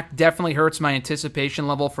intact definitely hurts my anticipation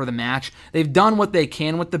level for the match. They've done what they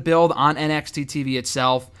can with the build on NXT TV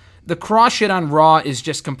itself. The Kross shit on Raw is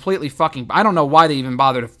just completely fucking... I don't know why they even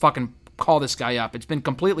bother to fucking call this guy up. It's been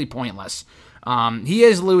completely pointless. He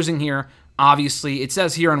is losing here, obviously. It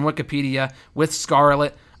says here on Wikipedia with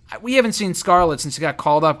Scarlett. We haven't seen Scarlett since he got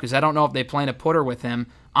called up because I don't know if they plan to put her with him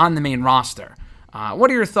on the main roster.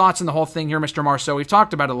 What are your thoughts on the whole thing here, Mr. Marceau? We've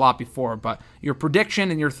talked about it a lot before, but your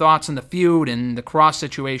prediction and your thoughts on the feud and the Kross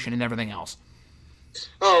situation and everything else.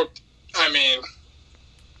 Oh, I mean,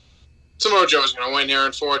 Samoa Joe's going to win here,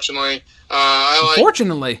 unfortunately.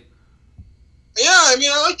 Unfortunately? Yeah, I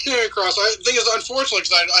mean, I like Karrion Kross. I think it's unfortunately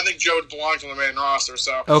because I think Joe belongs on the main roster,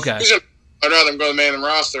 so okay. I'd rather him go to the main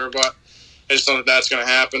roster, but I just don't think that's going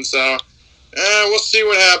to happen, so... we'll see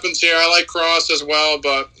what happens here. I like Kross as well,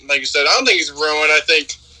 but like you said, I don't think he's ruined. I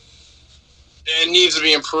think it needs to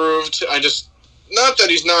be improved. Not that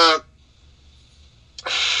he's not,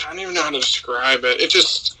 I don't even know how to describe it.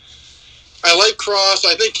 I like Kross.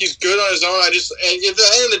 I think he's good on his own. At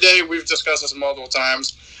the end of the day, we've discussed this multiple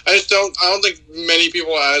times. I don't think many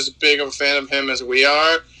people are as big of a fan of him as we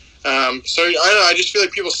are. So I don't know. I just feel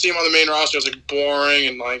like people see him on the main roster as like boring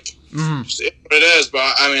and like just what it is.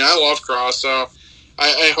 But I mean, I love Kross, so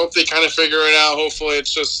I hope they kind of figure it out. Hopefully,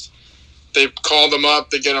 it's just they called him up,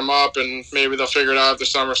 they get him up, and maybe they'll figure it out after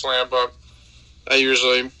SummerSlam. But I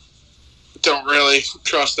usually don't really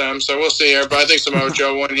trust them, so we'll see here. But I think Samoa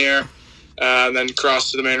Joe won here, and then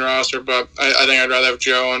Kross to the main roster. But I think I'd rather have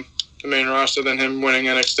Joe on the main roster than him winning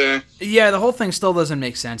NXT. Yeah, the whole thing still doesn't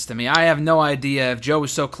make sense to me. I have no idea if Joe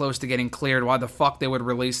was so close to getting cleared, why the fuck they would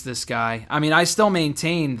release this guy. I mean, I still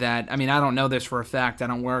maintain that, I mean, I don't know this for a fact, I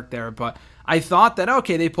don't work there, but I thought that,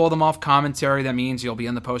 okay, they pulled him off commentary, that means you'll be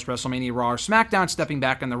in the post-WrestleMania Raw or SmackDown, stepping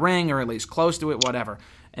back in the ring, or at least close to it, whatever.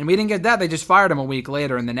 And we didn't get that, they just fired him a week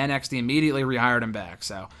later, and then NXT immediately rehired him back,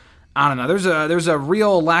 so... I don't know. There's a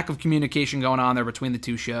real lack of communication going on there between the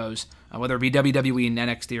two shows, whether it be WWE and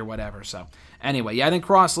NXT or whatever. So anyway, yeah, I think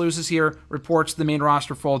Kross loses here, reports to the main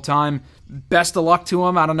roster full time. Best of luck to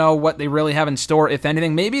him. I don't know what they really have in store, if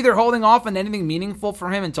anything. Maybe they're holding off on anything meaningful for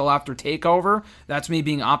him until after TakeOver. That's me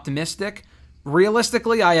being optimistic.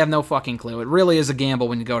 Realistically, I have no fucking clue. It really is a gamble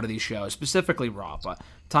when you go to these shows, specifically Raw, but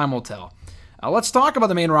time will tell. Let's talk about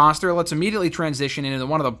the main roster. Let's immediately transition into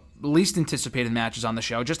one of the least anticipated matches on the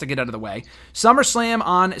show, just to get out of the way. SummerSlam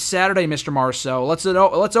on Saturday, Mr. Marceau. Let's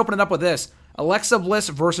open it up with this. Alexa Bliss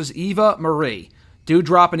versus Eva Marie.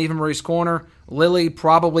 Doudrop in Eva Marie's corner. Lily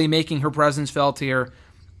probably making her presence felt here.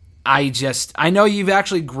 I know you've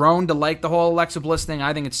actually grown to like the whole Alexa Bliss thing.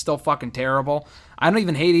 I think it's still fucking terrible. I don't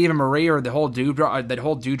even hate Eva Marie or that whole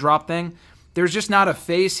Doudrop thing. There's just not a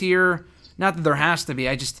face here. Not that there has to be.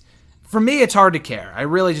 For me, it's hard to care. I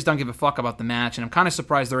really just don't give a fuck about the match, and I'm kind of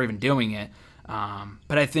surprised they're even doing it.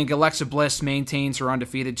 But I think Alexa Bliss maintains her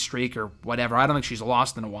undefeated streak or whatever. I don't think she's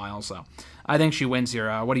lost in a while, so I think she wins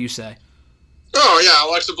here. What do you say? Oh, yeah,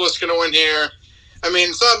 Alexa Bliss going to win here. I mean,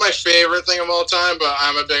 it's not my favorite thing of all time, but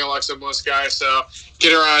I'm a big Alexa Bliss guy, so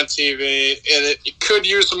get her on TV. It could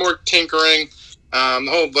use some more tinkering. The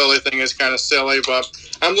whole Lily thing is kind of silly, but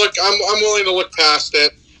I'm willing to look past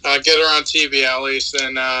it. Get her on TV at least,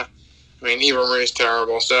 and I mean, Eva Marie's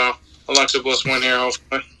terrible, so Alexa Bliss win here,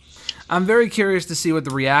 hopefully. I'm very curious to see what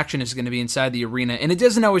the reaction is going to be inside the arena, and it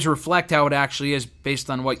doesn't always reflect how it actually is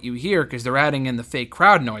based on what you hear, because they're adding in the fake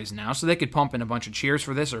crowd noise now, so they could pump in a bunch of cheers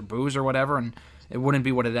for this or boos or whatever, and it wouldn't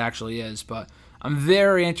be what it actually is. But I'm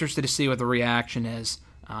very interested to see what the reaction is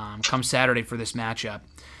come Saturday for this matchup.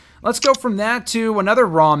 Let's go from that to another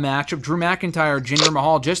Raw matchup, Drew McIntyre, Jinder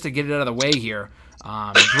Mahal, just to get it out of the way here.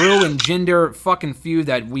 Drew and Jinder fucking feud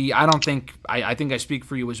that I think I speak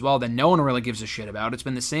for you as well, that no one really gives a shit about. It's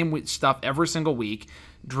been the same stuff every single week.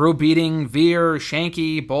 Drew beating Veer,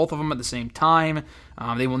 Shanky, both of them at the same time.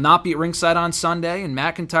 They will not be at ringside on Sunday, and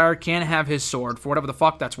McIntyre can have his sword for whatever the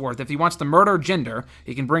fuck that's worth. If he wants to murder Jinder,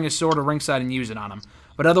 he can bring his sword to ringside and use it on him.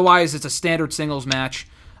 But otherwise, it's a standard singles match.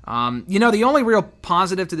 The only real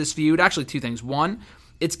positive to this feud, actually two things. One,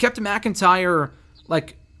 it's kept McIntyre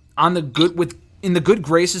in the good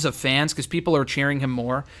graces of fans because people are cheering him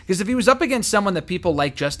more. Because if he was up against someone that people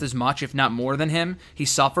like just as much, if not more than him, he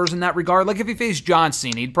suffers in that regard. Like if he faced John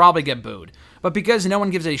Cena, he'd probably get booed. But because no one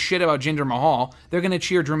gives a shit about Jinder Mahal, they're going to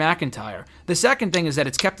cheer Drew McIntyre. The second thing is that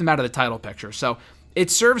it's kept him out of the title picture. So it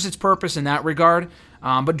serves its purpose in that regard.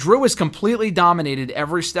 But Drew has completely dominated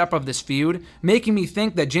every step of this feud, making me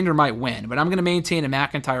think that Jinder might win. But I'm going to maintain a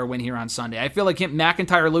McIntyre win here on Sunday. I feel like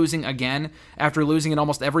McIntyre losing again after losing in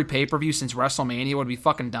almost every pay-per-view since WrestleMania would be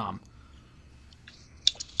fucking dumb.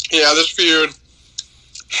 Yeah, this feud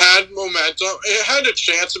had momentum. It had a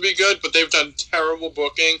chance to be good, but they've done terrible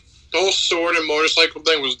booking. The whole sword and motorcycle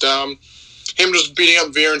thing was dumb. Him just beating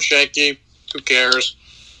up Veer and Shanky, who cares?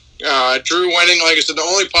 Drew winning, like I said, the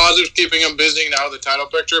only positive is keeping him busy and out of the title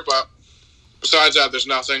picture, but besides that, there's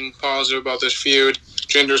nothing positive about this feud.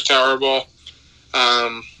 Jinder's terrible.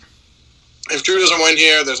 If Drew doesn't win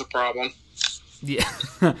here, there's a problem. Yeah.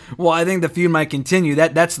 Well, I think the feud might continue.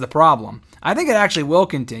 That's the problem. I think it actually will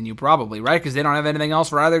continue, probably, right? Because they don't have anything else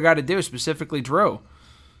for either guy to do, specifically Drew.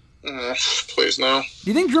 Please, no.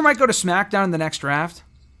 Do you think Drew might go to SmackDown in the next draft?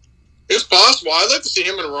 It's possible. I'd like to see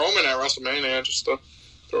him and Roman at WrestleMania, just to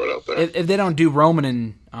throw it out there. If they don't do Roman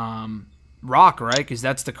and Rock, right? Because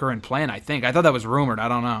that's the current plan, I think. I thought that was rumored. I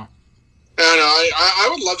don't know. Yeah, no, I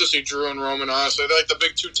would love to see Drew and Roman, honestly. They're like the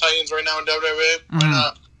big two titans right now in WWE. Why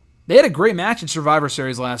not? They had a great match in Survivor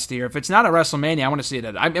Series last year. If it's not at WrestleMania, I want to see it.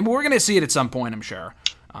 We're going to see it at some point, I'm sure.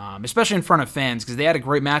 Especially in front of fans, because they had a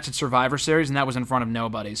great match at Survivor Series, and that was in front of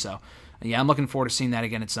nobody. So, yeah, I'm looking forward to seeing that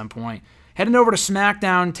again at some point. Heading over to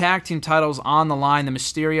SmackDown, tag team titles on the line. The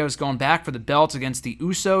Mysterios going back for the belts against the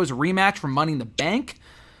Usos. Rematch from Money in the Bank.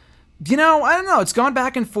 I don't know. It's gone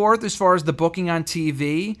back and forth as far as the booking on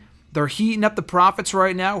TV. They're heating up the Profits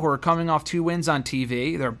right now, who are coming off 2 wins on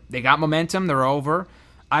TV. They got momentum. They're over.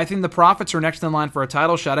 I think the Profits are next in line for a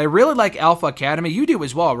title shot. I really like Alpha Academy. You do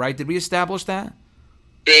as well, right? Did we establish that?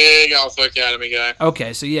 Big Alpha Academy guy.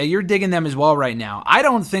 Okay, so yeah, you're digging them as well right now. I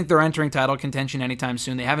don't think they're entering title contention anytime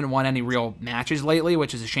soon. They haven't won any real matches lately,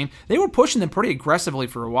 which is a shame. They were pushing them pretty aggressively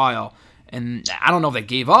for a while, and I don't know if they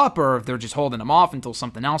gave up or if they're just holding them off until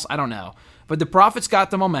something else. I don't know. But the Profits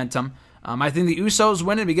got the momentum. I think the Usos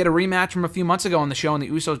win, and we get a rematch from a few months ago on the show, and the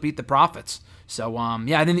Usos beat the Profits. So,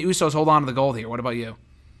 yeah, I think the Usos hold on to the gold here. What about you?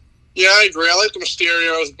 Yeah, I agree. I like the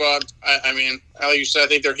Mysterios, but, I mean, like you said, I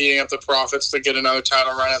think they're heating up the Profits to get another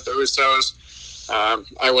title run at the Usos.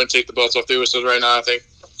 I wouldn't take the belts off the Usos right now. I think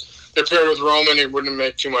they're paired with Roman. It wouldn't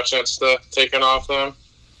make too much sense to take it off them.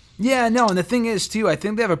 Yeah, no, and the thing is, too, I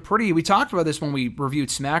think they have we talked about this when we reviewed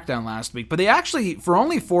SmackDown last week, but they actually, for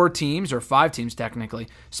only 4 teams, or 5 teams technically,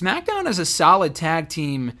 SmackDown is a solid tag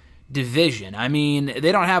team division. I mean,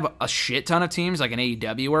 they don't have a shit ton of teams like an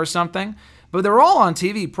AEW or something, but they're all on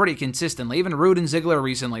TV pretty consistently. Even Rude and Ziggler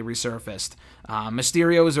recently resurfaced.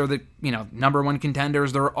 Mysterios are the number 1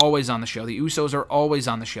 contenders. They're always on the show. The Usos are always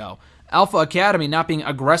on the show. Alpha Academy not being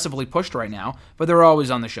aggressively pushed right now, but they're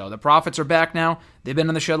always on the show. The Profits are back now. They've been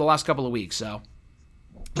on the show the last couple of weeks, so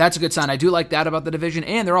that's a good sign. I do like that about the division,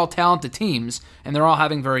 and they're all talented teams, and they're all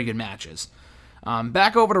having very good matches.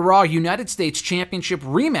 Back over to Raw, United States Championship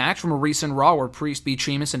rematch from a recent Raw where Priest beat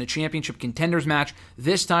Sheamus in a championship contenders match.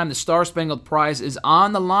 This time, the Star-Spangled Prize is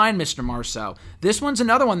on the line, Mr. Marceau. This one's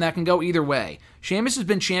another one that can go either way. Sheamus has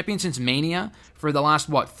been champion since Mania for the last,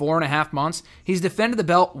 4.5 months? He's defended the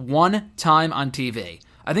belt 1 time on TV.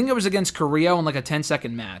 I think it was against Carrillo in like a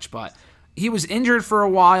 10-second match, but he was injured for a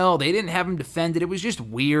while. They didn't have him defended. It was just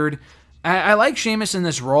weird. I like Sheamus in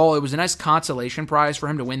this role. It was a nice consolation prize for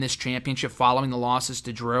him to win this championship following the losses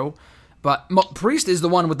to Drew. But Priest is the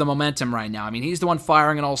one with the momentum right now. I mean, he's the one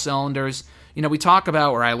firing on all cylinders. We talk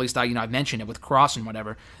about, or at least I've mentioned it with Cross and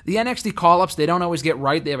whatever. The NXT call-ups, they don't always get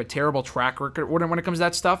right. They have a terrible track record when it comes to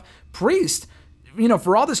that stuff. Priest,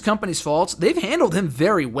 for all this company's faults, they've handled him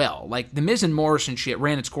very well. Like, the Miz and Morrison shit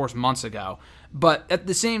ran its course months ago. But at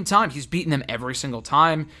the same time, he's beaten them every single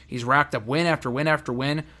time. He's racked up win after win after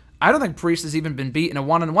win. I don't think Priest has even been beat in a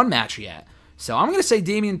one-on-one match yet. So I'm going to say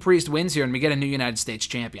Damian Priest wins here and we get a new United States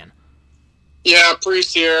champion. Yeah,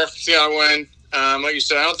 Priest here. He's got to win. Like you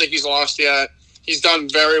said, I don't think he's lost yet. He's done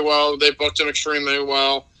very well. They booked him extremely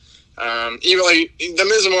well. Even like the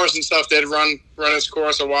Miz and Morrison stuff did run its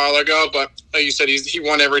course a while ago, but like you said, he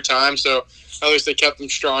won every time. So at least they kept him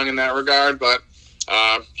strong in that regard. But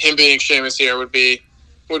him being Sheamus here would be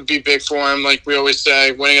big for him. Like we always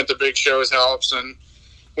say, winning at the big shows helps, and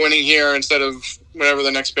winning here instead of whatever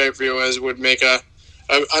the next pay-per-view is would make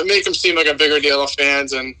make him seem like a bigger deal of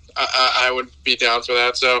fans, and I would be down for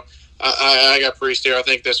that. So I got Priest here. I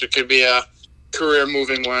think this could be a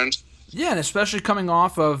career-moving win. Yeah, and especially coming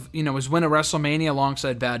off of, his win at WrestleMania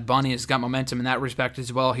alongside Bad Bunny has got momentum in that respect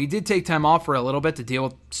as well. He did take time off for a little bit to deal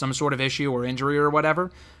with some sort of issue or injury or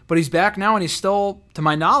whatever, but he's back now and he's still, to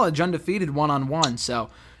my knowledge, undefeated one-on-one. So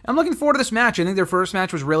I'm looking forward to this match. I think their first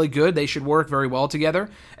match was really good. They should work very well together.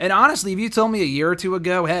 And honestly, if you told me a year or two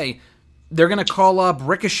ago, hey, they're going to call up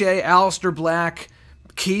Ricochet, Aleister Black,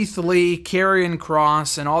 Keith Lee, Karrion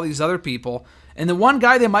Kross, and all these other people, and the one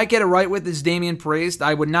guy they might get it right with is Damian Priest,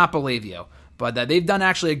 I would not believe you. But they've done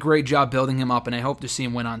actually a great job building him up, and I hope to see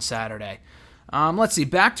him win on Saturday. Let's see,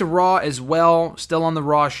 back to Raw as well, still on the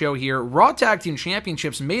Raw show here. Raw Tag Team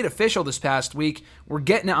Championships made official this past week. We're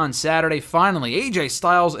getting it on Saturday, finally. AJ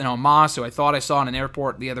Styles and Omos, who I thought I saw in an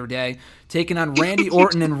airport the other day, taking on Randy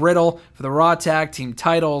Orton and Riddle for the Raw Tag Team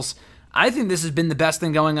titles. I think this has been the best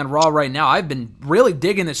thing going on Raw right now. I've been really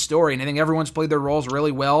digging this story, and I think everyone's played their roles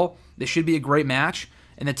really well. This should be a great match,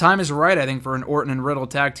 and the time is right, I think, for an Orton and Riddle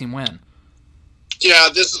tag team win. Yeah,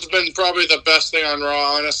 this has been probably the best thing on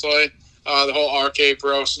Raw, honestly. The whole RK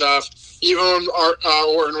Bro stuff. Even when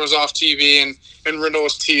Orton was off TV and Riddle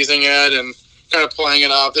was teasing it and kind of playing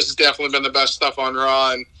it up, this has definitely been the best stuff on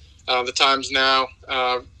Raw, and the time's now.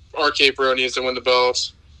 RK Bro needs to win the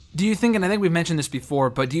belts. Do you think, and I think we've mentioned this before,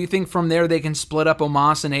 but do you think from there they can split up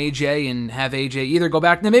Omos and AJ and have AJ either go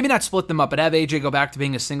back, maybe not split them up, but have AJ go back to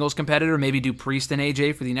being a singles competitor, maybe do Priest and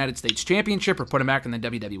AJ for the United States Championship, or put him back in the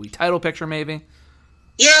WWE title picture maybe?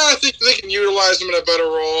 Yeah, I think they can utilize him in a better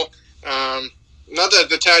role. Not that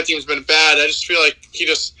the tag team's been bad, I just feel like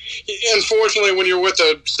unfortunately when you're with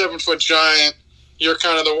a 7-foot giant, you're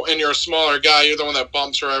kind of and you're a smaller guy, you're the one that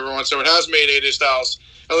bumps for everyone, so it has made AJ Styles,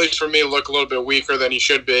 at least for me, look a little bit weaker than he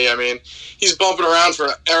should be. I mean, he's bumping around for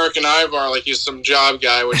Eric and Ivar like he's some job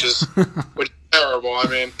guy, which is terrible. I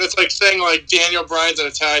mean, it's like saying like Daniel Bryan's in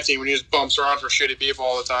a tag team when he just bumps around for shitty people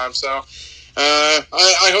all the time. So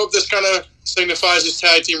I hope this kind of signifies his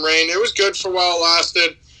tag team reign. It was good for while it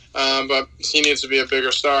lasted, but he needs to be a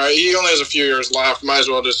bigger star. He only has a few years left. Might as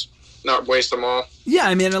well just not waste them all. Yeah,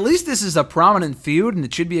 I mean, at least this is a prominent feud, and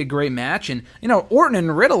it should be a great match. And, Orton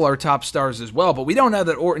and Riddle are top stars as well, but we don't know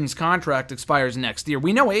that Orton's contract expires next year.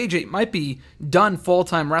 We know AJ might be done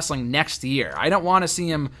full-time wrestling next year. I don't want to see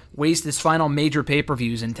him waste his final major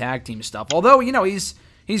pay-per-views and tag team stuff. Although, he's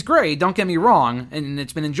great, don't get me wrong, and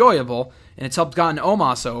it's been enjoyable, and it's helped gotten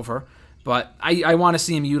Omos over, but I want to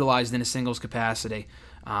see him utilized in a singles capacity.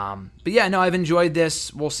 But yeah, no, I've enjoyed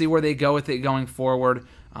this. We'll see where they go with it going forward.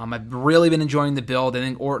 I've really been enjoying the build. I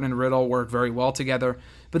think Orton and Riddle work very well together.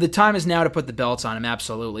 But the time is now to put the belts on him,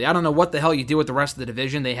 absolutely. I don't know what the hell you do with the rest of the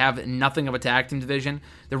division. They have nothing of a tag team division.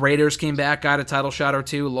 The Raiders came back, got a title shot or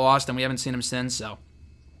two, lost, and we haven't seen them since. So,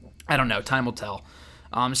 I don't know. Time will tell.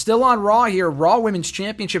 Still on Raw here, Raw Women's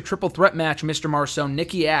Championship triple threat match, Mr. Marceau,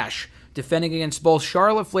 Nikki Ash, defending against both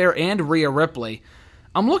Charlotte Flair and Rhea Ripley.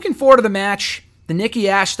 I'm looking forward to the match. The Nikki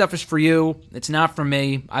Ash stuff is for you. It's not for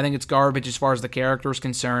me. I think it's garbage as far as the character is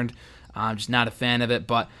concerned. I'm just not a fan of it.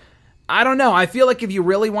 But I don't know. I feel like if you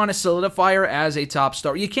really want to solidify her as a top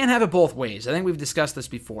star, you can't have it both ways. I think we've discussed this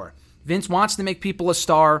before. Vince wants to make people a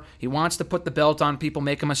star. He wants to put the belt on people,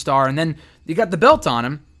 make him a star. And then you got the belt on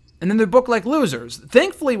him, and then they're booked like losers.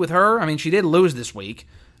 Thankfully with her, I mean, she did lose this week.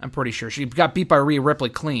 I'm pretty sure. She got beat by Rhea Ripley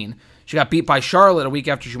clean. She got beat by Charlotte a week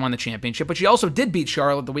after she won the championship, but she also did beat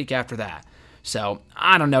Charlotte the week after that. So,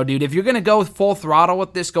 I don't know, dude. If you're going to go full throttle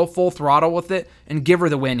with this, go full throttle with it and give her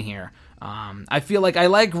the win here. I feel like I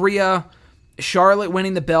like Rhea. Charlotte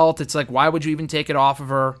winning the belt, it's like, why would you even take it off of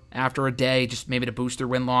her after a day, just maybe to boost her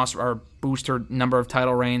win-loss or boost her number of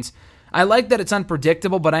title reigns? I like that it's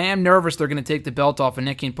unpredictable, but I am nervous they're going to take the belt off of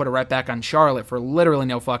Nikki and put it right back on Charlotte for literally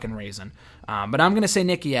no fucking reason. But I'm going to say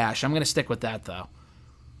Nikki Ash. I'm going to stick with that, though.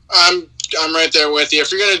 I'm right there with you.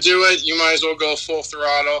 If you're going to do it, you might as well go full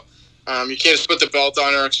throttle. You can't just put the belt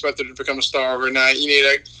on her and expect her to become a star overnight.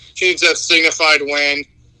 She needs that signified win.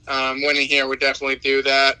 Winning here would definitely do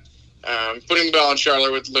that. Putting the belt on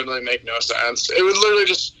Charlotte would literally make no sense. It would literally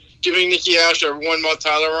just giving Nikki Ash a 1 month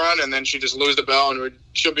title run, and then she just lose the belt, and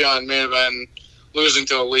she'll be on main event, losing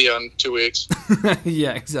to Aaliyah in 2 weeks.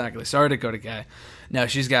 Yeah, exactly. Sorry, Dakota Kai. No,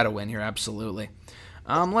 she's got to win here, absolutely.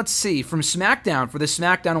 Let's see. From SmackDown, for the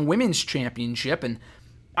SmackDown Women's Championship, and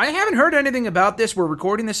I haven't heard anything about this. We're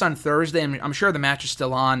recording this on Thursday, and I'm sure the match is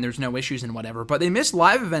still on. There's no issues and whatever, but they missed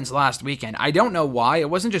live events last weekend. I don't know why. It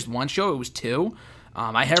wasn't just one show, it was two.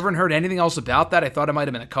 I haven't heard anything else about that. I thought it might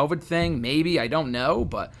have been a COVID thing, maybe. I don't know,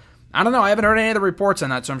 but I don't know. I haven't heard any of the reports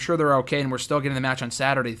on that, so I'm sure they're okay, and we're still getting the match on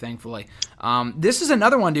Saturday, thankfully. This is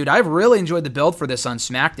another one, dude. I've really enjoyed the build for this on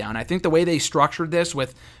SmackDown. I think the way they structured this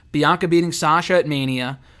with Bianca beating Sasha at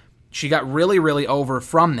Mania, she got really, really over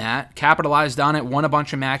from that, capitalized on it, won a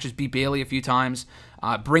bunch of matches, beat Bayley a few times,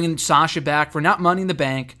 bringing Sasha back for not Money in the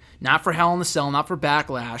Bank, not for Hell in a Cell, not for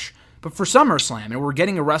Backlash, but for SummerSlam. And we're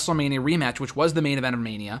getting a WrestleMania rematch, which was the main event of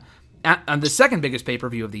Mania, on the second biggest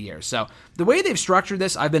pay-per-view of the year. So the way they've structured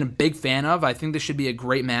this, I've been a big fan of. I think this should be a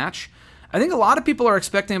great match. I think a lot of people are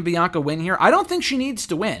expecting a Bianca win here. I don't think she needs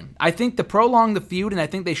to win. I think to prolong the feud, and I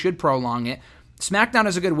think they should prolong it, SmackDown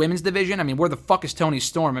is a good women's division. I mean, where the fuck is Toni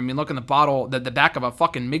Storm? I mean, look in the bottle, the back of a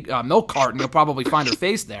fucking milk carton, you'll probably find her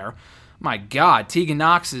face there. My God, Tegan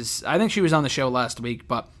Nox is, I think she was on the show last week,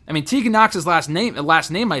 but, I mean, Tegan Nox's last name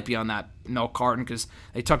might be on that milk carton because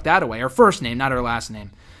they took that away. Her first name, not her last name.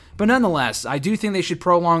 But nonetheless, I do think they should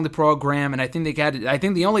prolong the program, and I think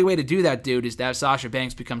the only way to do that, dude, is to have Sasha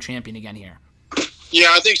Banks become champion again here. Yeah,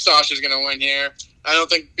 I think Sasha's going to win here. I don't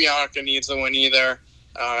think Bianca needs to win either.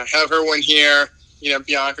 Have her win here,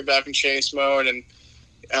 Bianca back in chase mode, and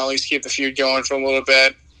at least keep the feud going for a little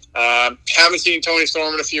bit. Haven't seen Toni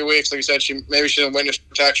Storm in a few weeks. Like you said, she's in witness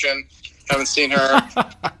protection. Haven't seen her.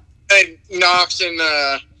 Hey, Knox and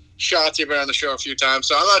Shotzi have been on the show a few times,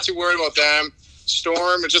 so I'm not too worried about them.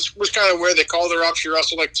 Storm, it just was kind of weird. They called her up. She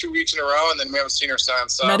wrestled like 2 weeks in a row, and then we haven't seen her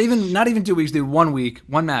since. So. Not even 2 weeks, dude. 1 week,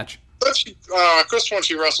 one match. Chris won.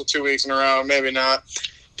 She wrestled 2 weeks in a row. Maybe not.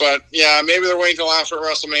 But, yeah, maybe they're waiting until after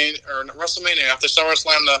WrestleMania, after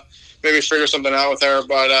SummerSlam to maybe figure something out with her.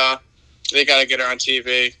 But they got to get her on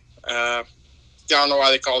TV. Don't know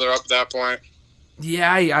why they called her up at that point.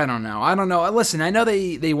 Yeah, I don't know. Listen, I know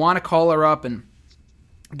they want to call her up and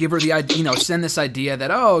give her the idea, send this idea that,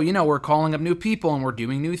 we're calling up new people and we're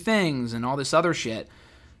doing new things and all this other shit.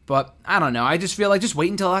 But I don't know. I just feel like just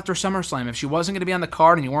wait until after SummerSlam. If she wasn't going to be on the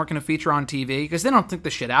card and you weren't going to feature on TV, because they don't think the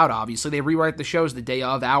shit out, obviously. They rewrite the shows the day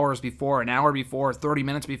of, hours before, an hour before, 30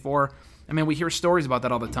 minutes before. I mean, we hear stories about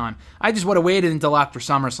that all the time. I just would have waited until after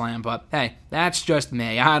SummerSlam, but hey, that's just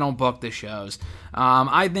me. I don't book the shows.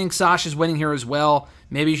 I think Sasha's winning here as well.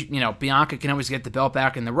 Maybe, Bianca can always get the belt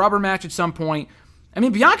back in the rubber match at some point. I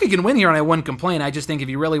mean, Bianca can win here and I wouldn't complain. I just think if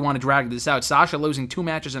you really want to drag this out, Sasha losing 2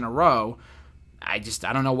 matches in a row, I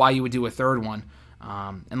don't know why you would do a third one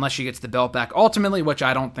unless she gets the belt back ultimately, which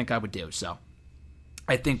I don't think I would do. So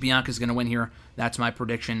I think Bianca's going to win here. That's my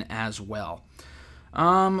prediction as well.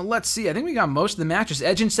 Let's see. I think we got most of the matches.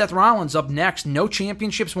 Edge and Seth Rollins up next. No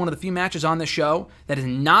championships, one of the few matches on the show that is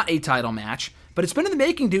not a title match. But it's been in the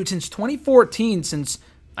making, dude, since 2014, since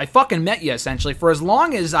I fucking met you, essentially. For as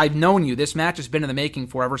long as I've known you, this match has been in the making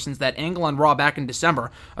ever since that angle on Raw back in December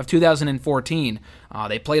of 2014.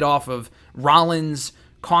 They played off of Rollins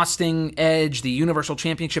costing Edge the Universal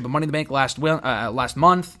Championship of Money in the Bank last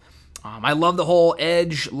month. I love the whole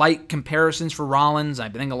Edge-like comparisons for Rollins. I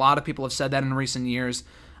think a lot of people have said that in recent years.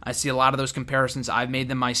 I see a lot of those comparisons. I've made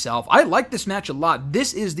them myself. I like this match a lot.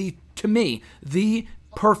 This is, to me, the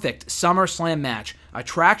perfect SummerSlam match.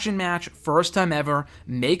 Attraction match, first time ever,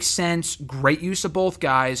 makes sense, great use of both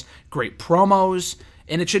guys, great promos,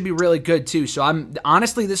 and it should be really good too. So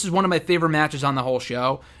honestly, this is one of my favorite matches on the whole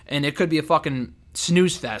show, and it could be a fucking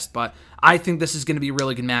snooze fest, but I think this is going to be a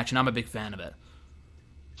really good match, and I'm a big fan of it.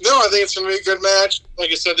 No, I think it's going to be a good match.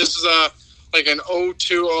 Like I said, this is an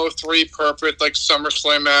 02-03 perfect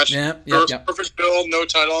SummerSlam match. Yep. Perfect build, no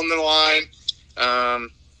title on the line.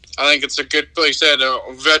 I think it's a good, like you said, a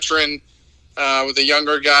veteran with a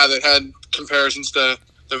younger guy that had comparisons to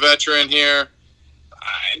the veteran here.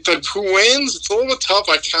 Who wins? It's a little bit tough.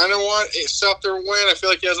 I kind of want Seth to win. I feel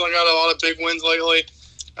like he hasn't got a lot of big wins lately.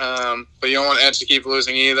 But you don't want Edge to keep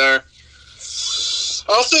losing either.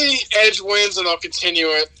 I'll say Edge wins and I'll continue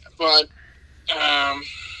it. But,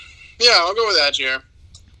 I'll go with Edge here.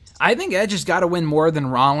 I think Edge has got to win more than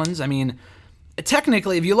Rollins. I mean,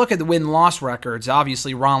 technically, if you look at the win-loss records,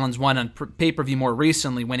 obviously Rollins won on pay-per-view more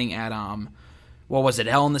recently, winning at,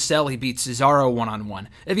 Hell in the Cell. He beat Cesaro one-on-one.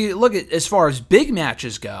 If you look at as far as big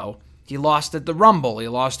matches go, he lost at the Rumble. He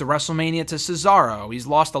lost at WrestleMania to Cesaro. He's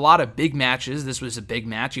lost a lot of big matches. This was a big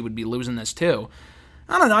match. He would be losing this too.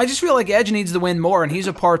 I don't know. I just feel like Edge needs to win more, and he's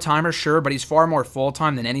a part-timer, sure, but he's far more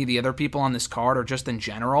full-time than any of the other people on this card or just in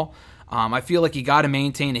general. I feel like you got to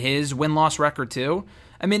maintain his win-loss record too.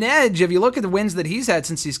 I mean, Edge, if you look at the wins that he's had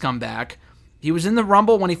since he's come back, he was in the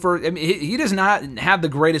Rumble when he first... I mean, he does not have the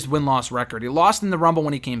greatest win-loss record. He lost in the Rumble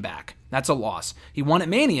when he came back. That's a loss. He won at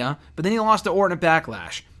Mania, but then he lost to Orton at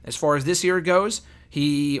Backlash. As far as this year goes,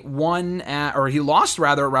 he lost at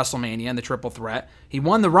WrestleMania in the Triple Threat. He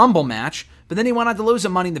won the Rumble match, but then he went on to lose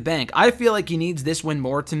at Money in the Bank. I feel like he needs this win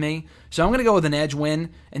more to me, so I'm going to go with an Edge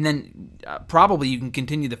win, and then probably you can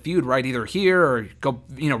continue the feud, right, either here or go,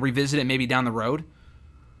 revisit it maybe down the road.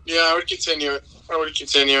 Yeah, I would continue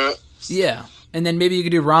it. Yeah, and then maybe you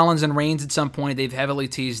could do Rollins and Reigns at some point. They've heavily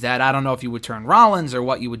teased that. I don't know if you would turn Rollins or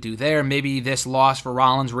what you would do there. Maybe this loss for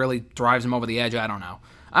Rollins really drives him over the edge. I don't know.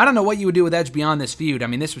 I don't know what you would do with Edge beyond this feud. I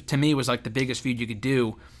mean, this to me was like the biggest feud you could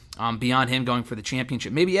do beyond him going for the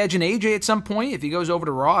championship. Maybe Edge and AJ at some point if he goes over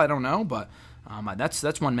to Raw. I don't know, but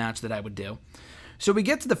that's one match that I would do. So we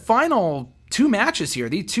get to the final two matches here,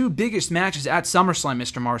 the two biggest matches at SummerSlam,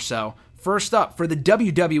 Mr. Marceau. First up, for the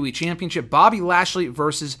WWE Championship, Bobby Lashley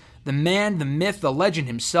versus the man, the myth, the legend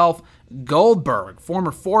himself, Goldberg,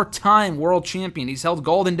 former 4-time world champion. He's held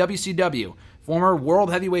gold in WCW. Former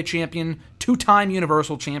world heavyweight champion, 2-time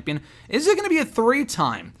universal champion. Is it going to be a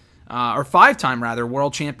 3-time, or 5-time rather,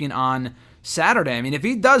 world champion on Saturday? I mean, if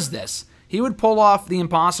he does this, he would pull off the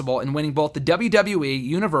impossible in winning both the WWE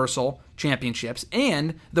Universal Championships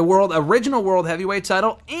and the original world heavyweight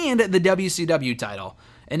title and the WCW title.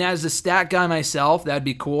 And as a stat guy myself, that'd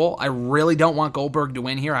be cool. I really don't want Goldberg to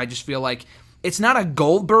win here. I just feel like it's not a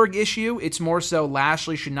Goldberg issue. It's more so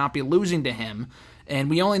Lashley should not be losing to him. And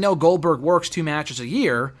we only know Goldberg works 2 matches a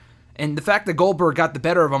year. And the fact that Goldberg got the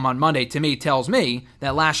better of him on Monday, to me, tells me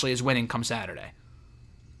that Lashley is winning come Saturday.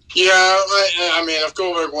 Yeah, I mean, if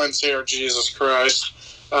Goldberg wins here, Jesus Christ.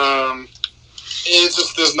 It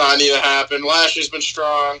just does not need to happen. Lashley's been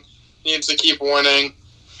strong. Needs to keep winning.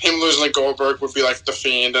 Him losing to Goldberg would be like the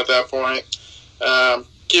Fiend at that point.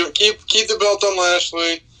 Keep the belt on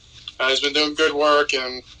Lashley. He's been doing good work,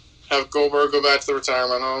 and have Goldberg go back to the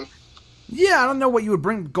retirement home. Yeah, I don't know what you would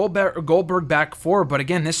bring Goldberg back for, but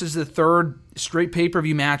again, this is the 3rd straight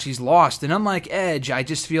pay-per-view match he's lost. And unlike Edge, I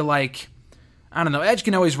just feel like, I don't know, Edge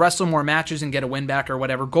can always wrestle more matches and get a win back or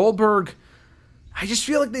whatever. Goldberg, I just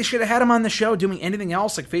feel like they should have had him on the show doing anything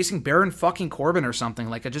else, like facing Baron fucking Corbin or something,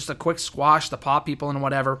 like just a quick squash to pop people and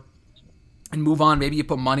whatever, and move on. Maybe you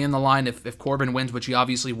put money on the line if Corbin wins, which he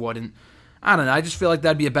obviously wouldn't. I don't know, I just feel like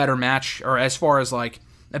that'd be a better match, or as far as like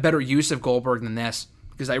a better use of Goldberg than this,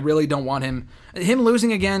 because I really don't want him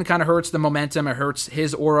losing again kind of hurts the momentum. It hurts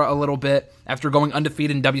his aura a little bit after going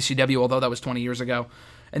undefeated in WCW, although that was 20 years ago.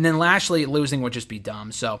 And then Lashley losing would just be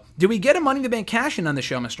dumb. So, do we get a Money in the Bank cash-in on the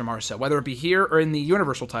show, Mr. Marceau, whether it be here or in the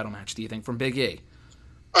Universal title match, do you think, from Big E?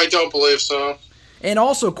 I don't believe so. And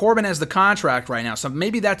also, Corbin has the contract right now, so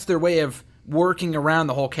maybe that's their way of working around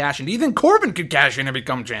the whole cash-in. Do you think Corbin could cash in and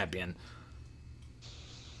become champion?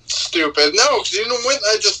 Stupid. No, because he didn't win.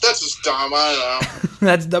 That's just dumb. I don't know.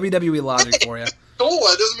 That's WWE logic for you. Cool.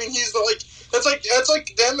 That doesn't mean he's that's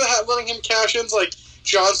like them letting him cash in. It's like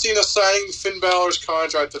John Cena signing Finn Balor's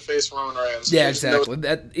contract to face Roman Reigns. Yeah, exactly.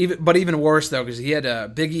 But even worse though, because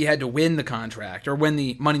Big E had to win the contract, or win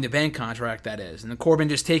the Money in the Bank contract, that is, and then Corbin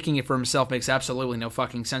just taking it for himself makes absolutely no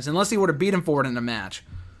fucking sense unless he would have beat him for it in a match.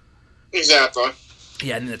 Exactly.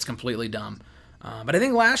 Yeah, and that's completely dumb. But I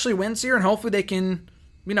think Lashley wins here, and hopefully they can,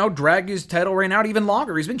 drag his title reign out even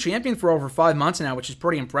longer. He's been champion for over 5 months now, which is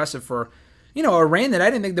pretty impressive for, a reign that I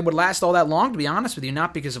didn't think that would last all that long, to be honest with you.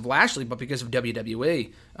 Not because of Lashley, but because of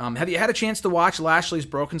WWE. Have you had a chance to watch Lashley's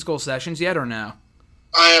Broken Skull sessions yet, or no?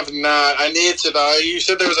 I have not. I need to, though. You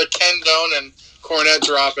said there was a Ken Doan and Cornette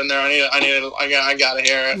drop in there. I gotta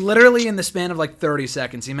hear it. Literally in the span of like 30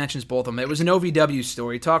 seconds, he mentions both of them. It was an OVW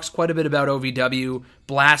story. He talks quite a bit about OVW.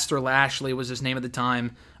 Blaster Lashley was his name at the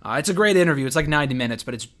time. It's a great interview. It's like 90 minutes,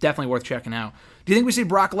 but it's definitely worth checking out. Do you think we see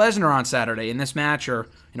Brock Lesnar on Saturday in this match, or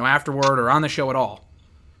afterward, or on the show at all?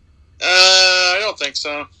 I don't think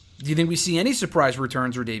so. Do you think we see any surprise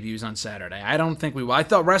returns or debuts on Saturday? I don't think we will. I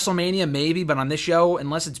thought WrestleMania maybe, but on this show,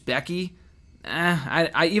 unless it's Becky,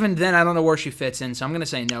 I even then I don't know where she fits in, so I'm gonna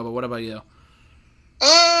say no. But what about you?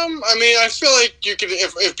 I mean, I feel like you could,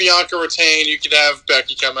 if Bianca retained, you could have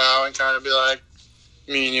Becky come out and kind of be like,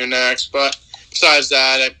 me and you next. But besides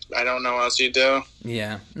that, I don't know what else you do.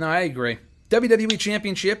 Yeah, no, I agree. WWE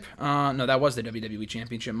Championship. No, that was the WWE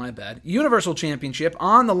Championship, my bad. Universal Championship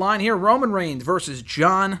on the line here. Roman Reigns versus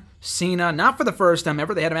John Cena. Not for the first time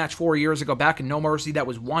ever. They had a match 4 years ago back in No Mercy that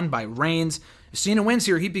was won by Reigns. If Cena wins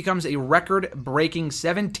here, he becomes a record-breaking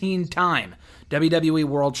 17-time WWE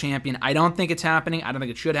World Champion. I don't think it's happening. I don't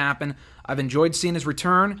think it should happen. I've enjoyed Cena's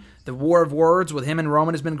return. The war of words with him and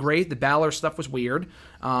Roman has been great. The Balor stuff was weird.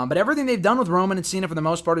 But everything they've done with Roman and Cena for the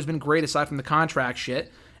most part has been great aside from the contract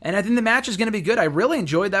shit. And I think the match is going to be good. I really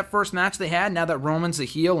enjoyed that first match they had now that Roman's a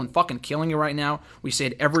heel and fucking killing it right now. We say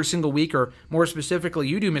it every single week, or more specifically,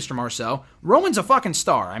 you do, Mr. Marceau. Roman's a fucking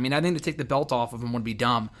star. I mean, I think to take the belt off of him would be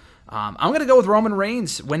dumb. I'm going to go with Roman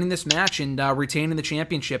Reigns winning this match and retaining the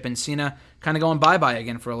championship, and Cena kind of going bye-bye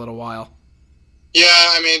again for a little while. Yeah,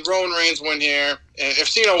 I mean, Roman Reigns win here. If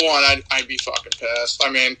Cena won, I'd be fucking pissed. I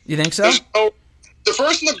mean, you think so? The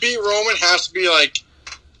person to beat Roman has to be, like,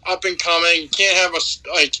 up and coming. You can't have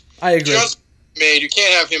I agree. Just made. You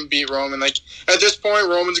can't have him beat Roman. Like, at this point,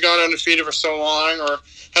 Roman's gone undefeated for so long, or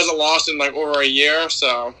hasn't lost in like over a year.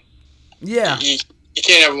 So yeah, you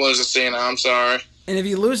can't have him lose to Cena. I'm sorry. And if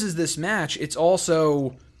he loses this match, it's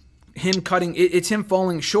also him cutting. It's him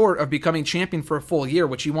falling short of becoming champion for a full year,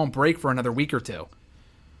 which he won't break for another week or two.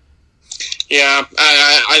 Yeah,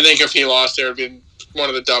 I think if he lost, it would be one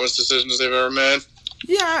of the dumbest decisions they've ever made.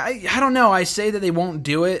 Yeah, I don't know. I say that they won't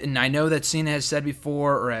do it, and I know that Cena has said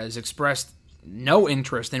before or has expressed no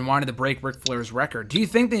interest in wanting to break Ric Flair's record. Do you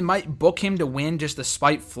think they might book him to win just to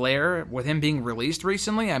spite Flair with him being released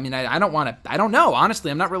recently? I mean, I don't want to. I don't know. Honestly,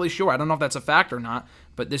 I'm not really sure. I don't know if that's a fact or not.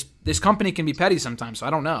 But this company can be petty sometimes, so I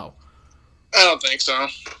don't know. I don't think so.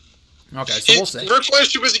 Okay, so we'll see. Ric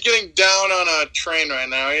Flair's too busy getting down on a train right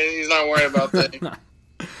now. He's not worried about that.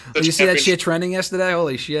 Did you see that shit trending yesterday?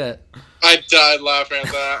 Holy shit. I died laughing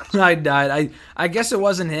at that. I died. I guess it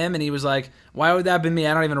wasn't him, and he was like, why would that be me?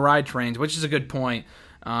 I don't even ride trains, which is a good point.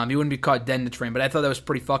 He wouldn't be caught dead in the train, but I thought that was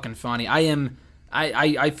pretty fucking funny.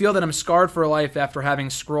 I feel that I'm scarred for life after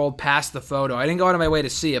having scrolled past the photo. I didn't go out of my way to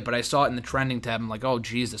see it, but I saw it in the trending tab. I'm like, oh,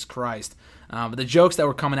 Jesus Christ. But the jokes that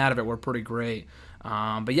were coming out of it were pretty great.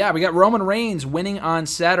 But yeah, we got Roman Reigns winning on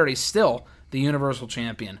Saturday, still the Universal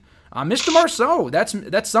Champion. Mr. Marceau, that's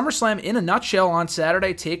SummerSlam in a nutshell on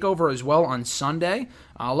Saturday. TakeOver as well on Sunday.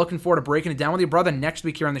 Looking forward to breaking it down with you, brother, next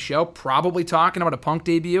week here on the show. Probably talking about a Punk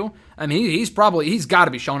debut. I mean, he's got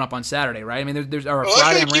to be showing up on Saturday, right? I mean, there's or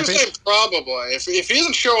Friday on Rampage. Probably. If he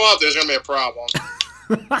doesn't show up, there's going to be a problem.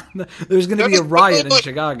 There's going to be a riot in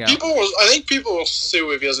Chicago. I think people will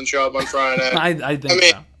sue if he doesn't show up on Friday. I think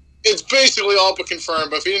so. It's basically all but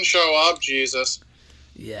confirmed, but if he didn't show up, Jesus.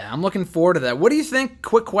 Yeah, I'm looking forward to that. What do you think,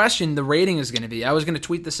 quick question, the rating is going to be? I was going to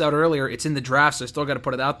tweet this out earlier. It's in the draft, so I still got to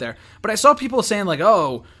put it out there. But I saw people saying, like,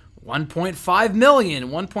 oh, 1.5 million,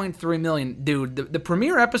 1.3 million. Dude, the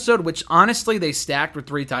premiere episode, which honestly they stacked with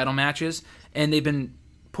 3 title matches, and they've been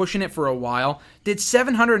pushing it for a while, did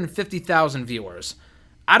 750,000 viewers.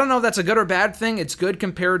 I don't know if that's a good or bad thing. It's good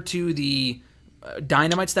compared to the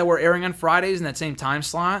Dynamites that were airing on Fridays in that same time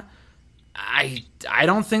slot. I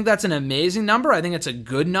don't think that's an amazing number. I think it's a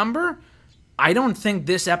good number. I don't think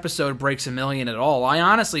this episode breaks 1 million at all. I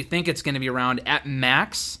honestly think it's going to be around, at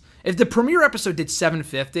max, if the premiere episode did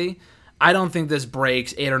 750, I don't think this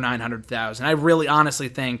breaks 800,000 or 900,000. I really honestly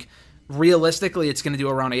think, realistically, it's going to do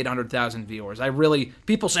around 800,000 viewers.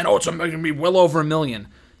 People saying, oh, it's going to be well over 1 million.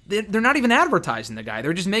 They're not even advertising the guy.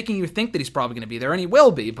 They're just making you think that he's probably going to be there, and he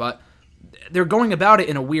will be, but they're going about it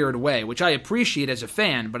in a weird way, which I appreciate as a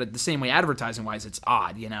fan, but at the same way, advertising-wise, it's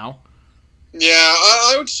odd, you know? Yeah,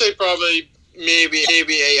 I would say probably maybe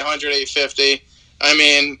 800, 850. I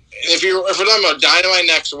mean, if we're talking about Dynamite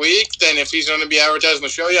next week, then if he's going to be advertising the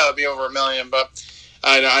show, yeah, it'll be over 1 million, but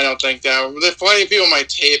I don't think that. There's plenty of people might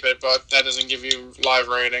tape it, but that doesn't give you live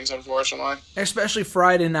ratings, unfortunately. Especially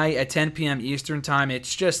Friday night at 10 p.m. Eastern time,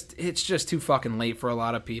 it's just too fucking late for a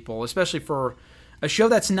lot of people, especially for a show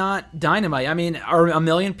that's not Dynamite. I mean, are 1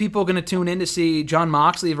 million people going to tune in to see Jon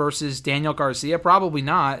Moxley versus Daniel Garcia? Probably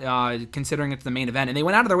not, considering it's the main event. And they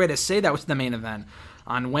went out of their way to say that was the main event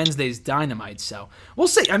on Wednesday's Dynamite. So we'll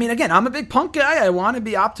see. I mean, again, I'm a big Punk guy. I want to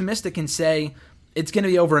be optimistic and say it's going to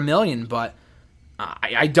be over 1 million, but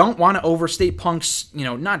I don't want to overstate Punk's,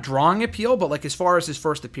 not drawing appeal, but like as far as his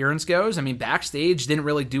first appearance goes, I mean, backstage didn't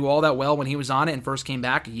really do all that well when he was on it and first came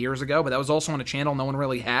back years ago, but that was also on a channel no one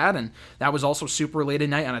really had, and that was also super late at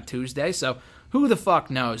night on a Tuesday, so who the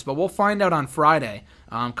fuck knows? But we'll find out on Friday.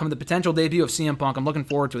 Come the potential debut of CM Punk. I'm looking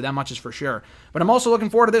forward to it. That much is for sure. But I'm also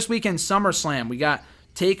looking forward to this weekend's SummerSlam. We got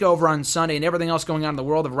TakeOver on Sunday, and everything else going on in the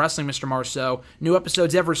world of wrestling, Mr. Marceau. New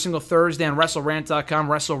episodes every single Thursday on WrestleRant.com,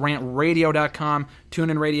 WrestleRantRadio.com,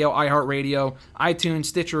 TuneIn Radio, iHeartRadio, iTunes,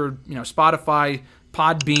 Stitcher, Spotify,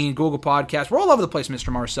 Podbean, Google Podcasts. We're all over the place,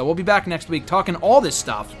 Mr. Marceau. We'll be back next week talking all this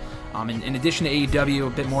stuff. In addition to AEW, a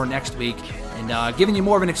bit more next week, and giving you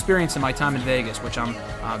more of an experience in my time in Vegas, which I'm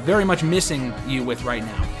very much missing you with right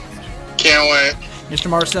now. Can't wait. Mr.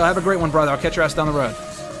 Marceau, have a great one, brother. I'll catch your ass down the road.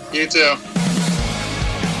 You too.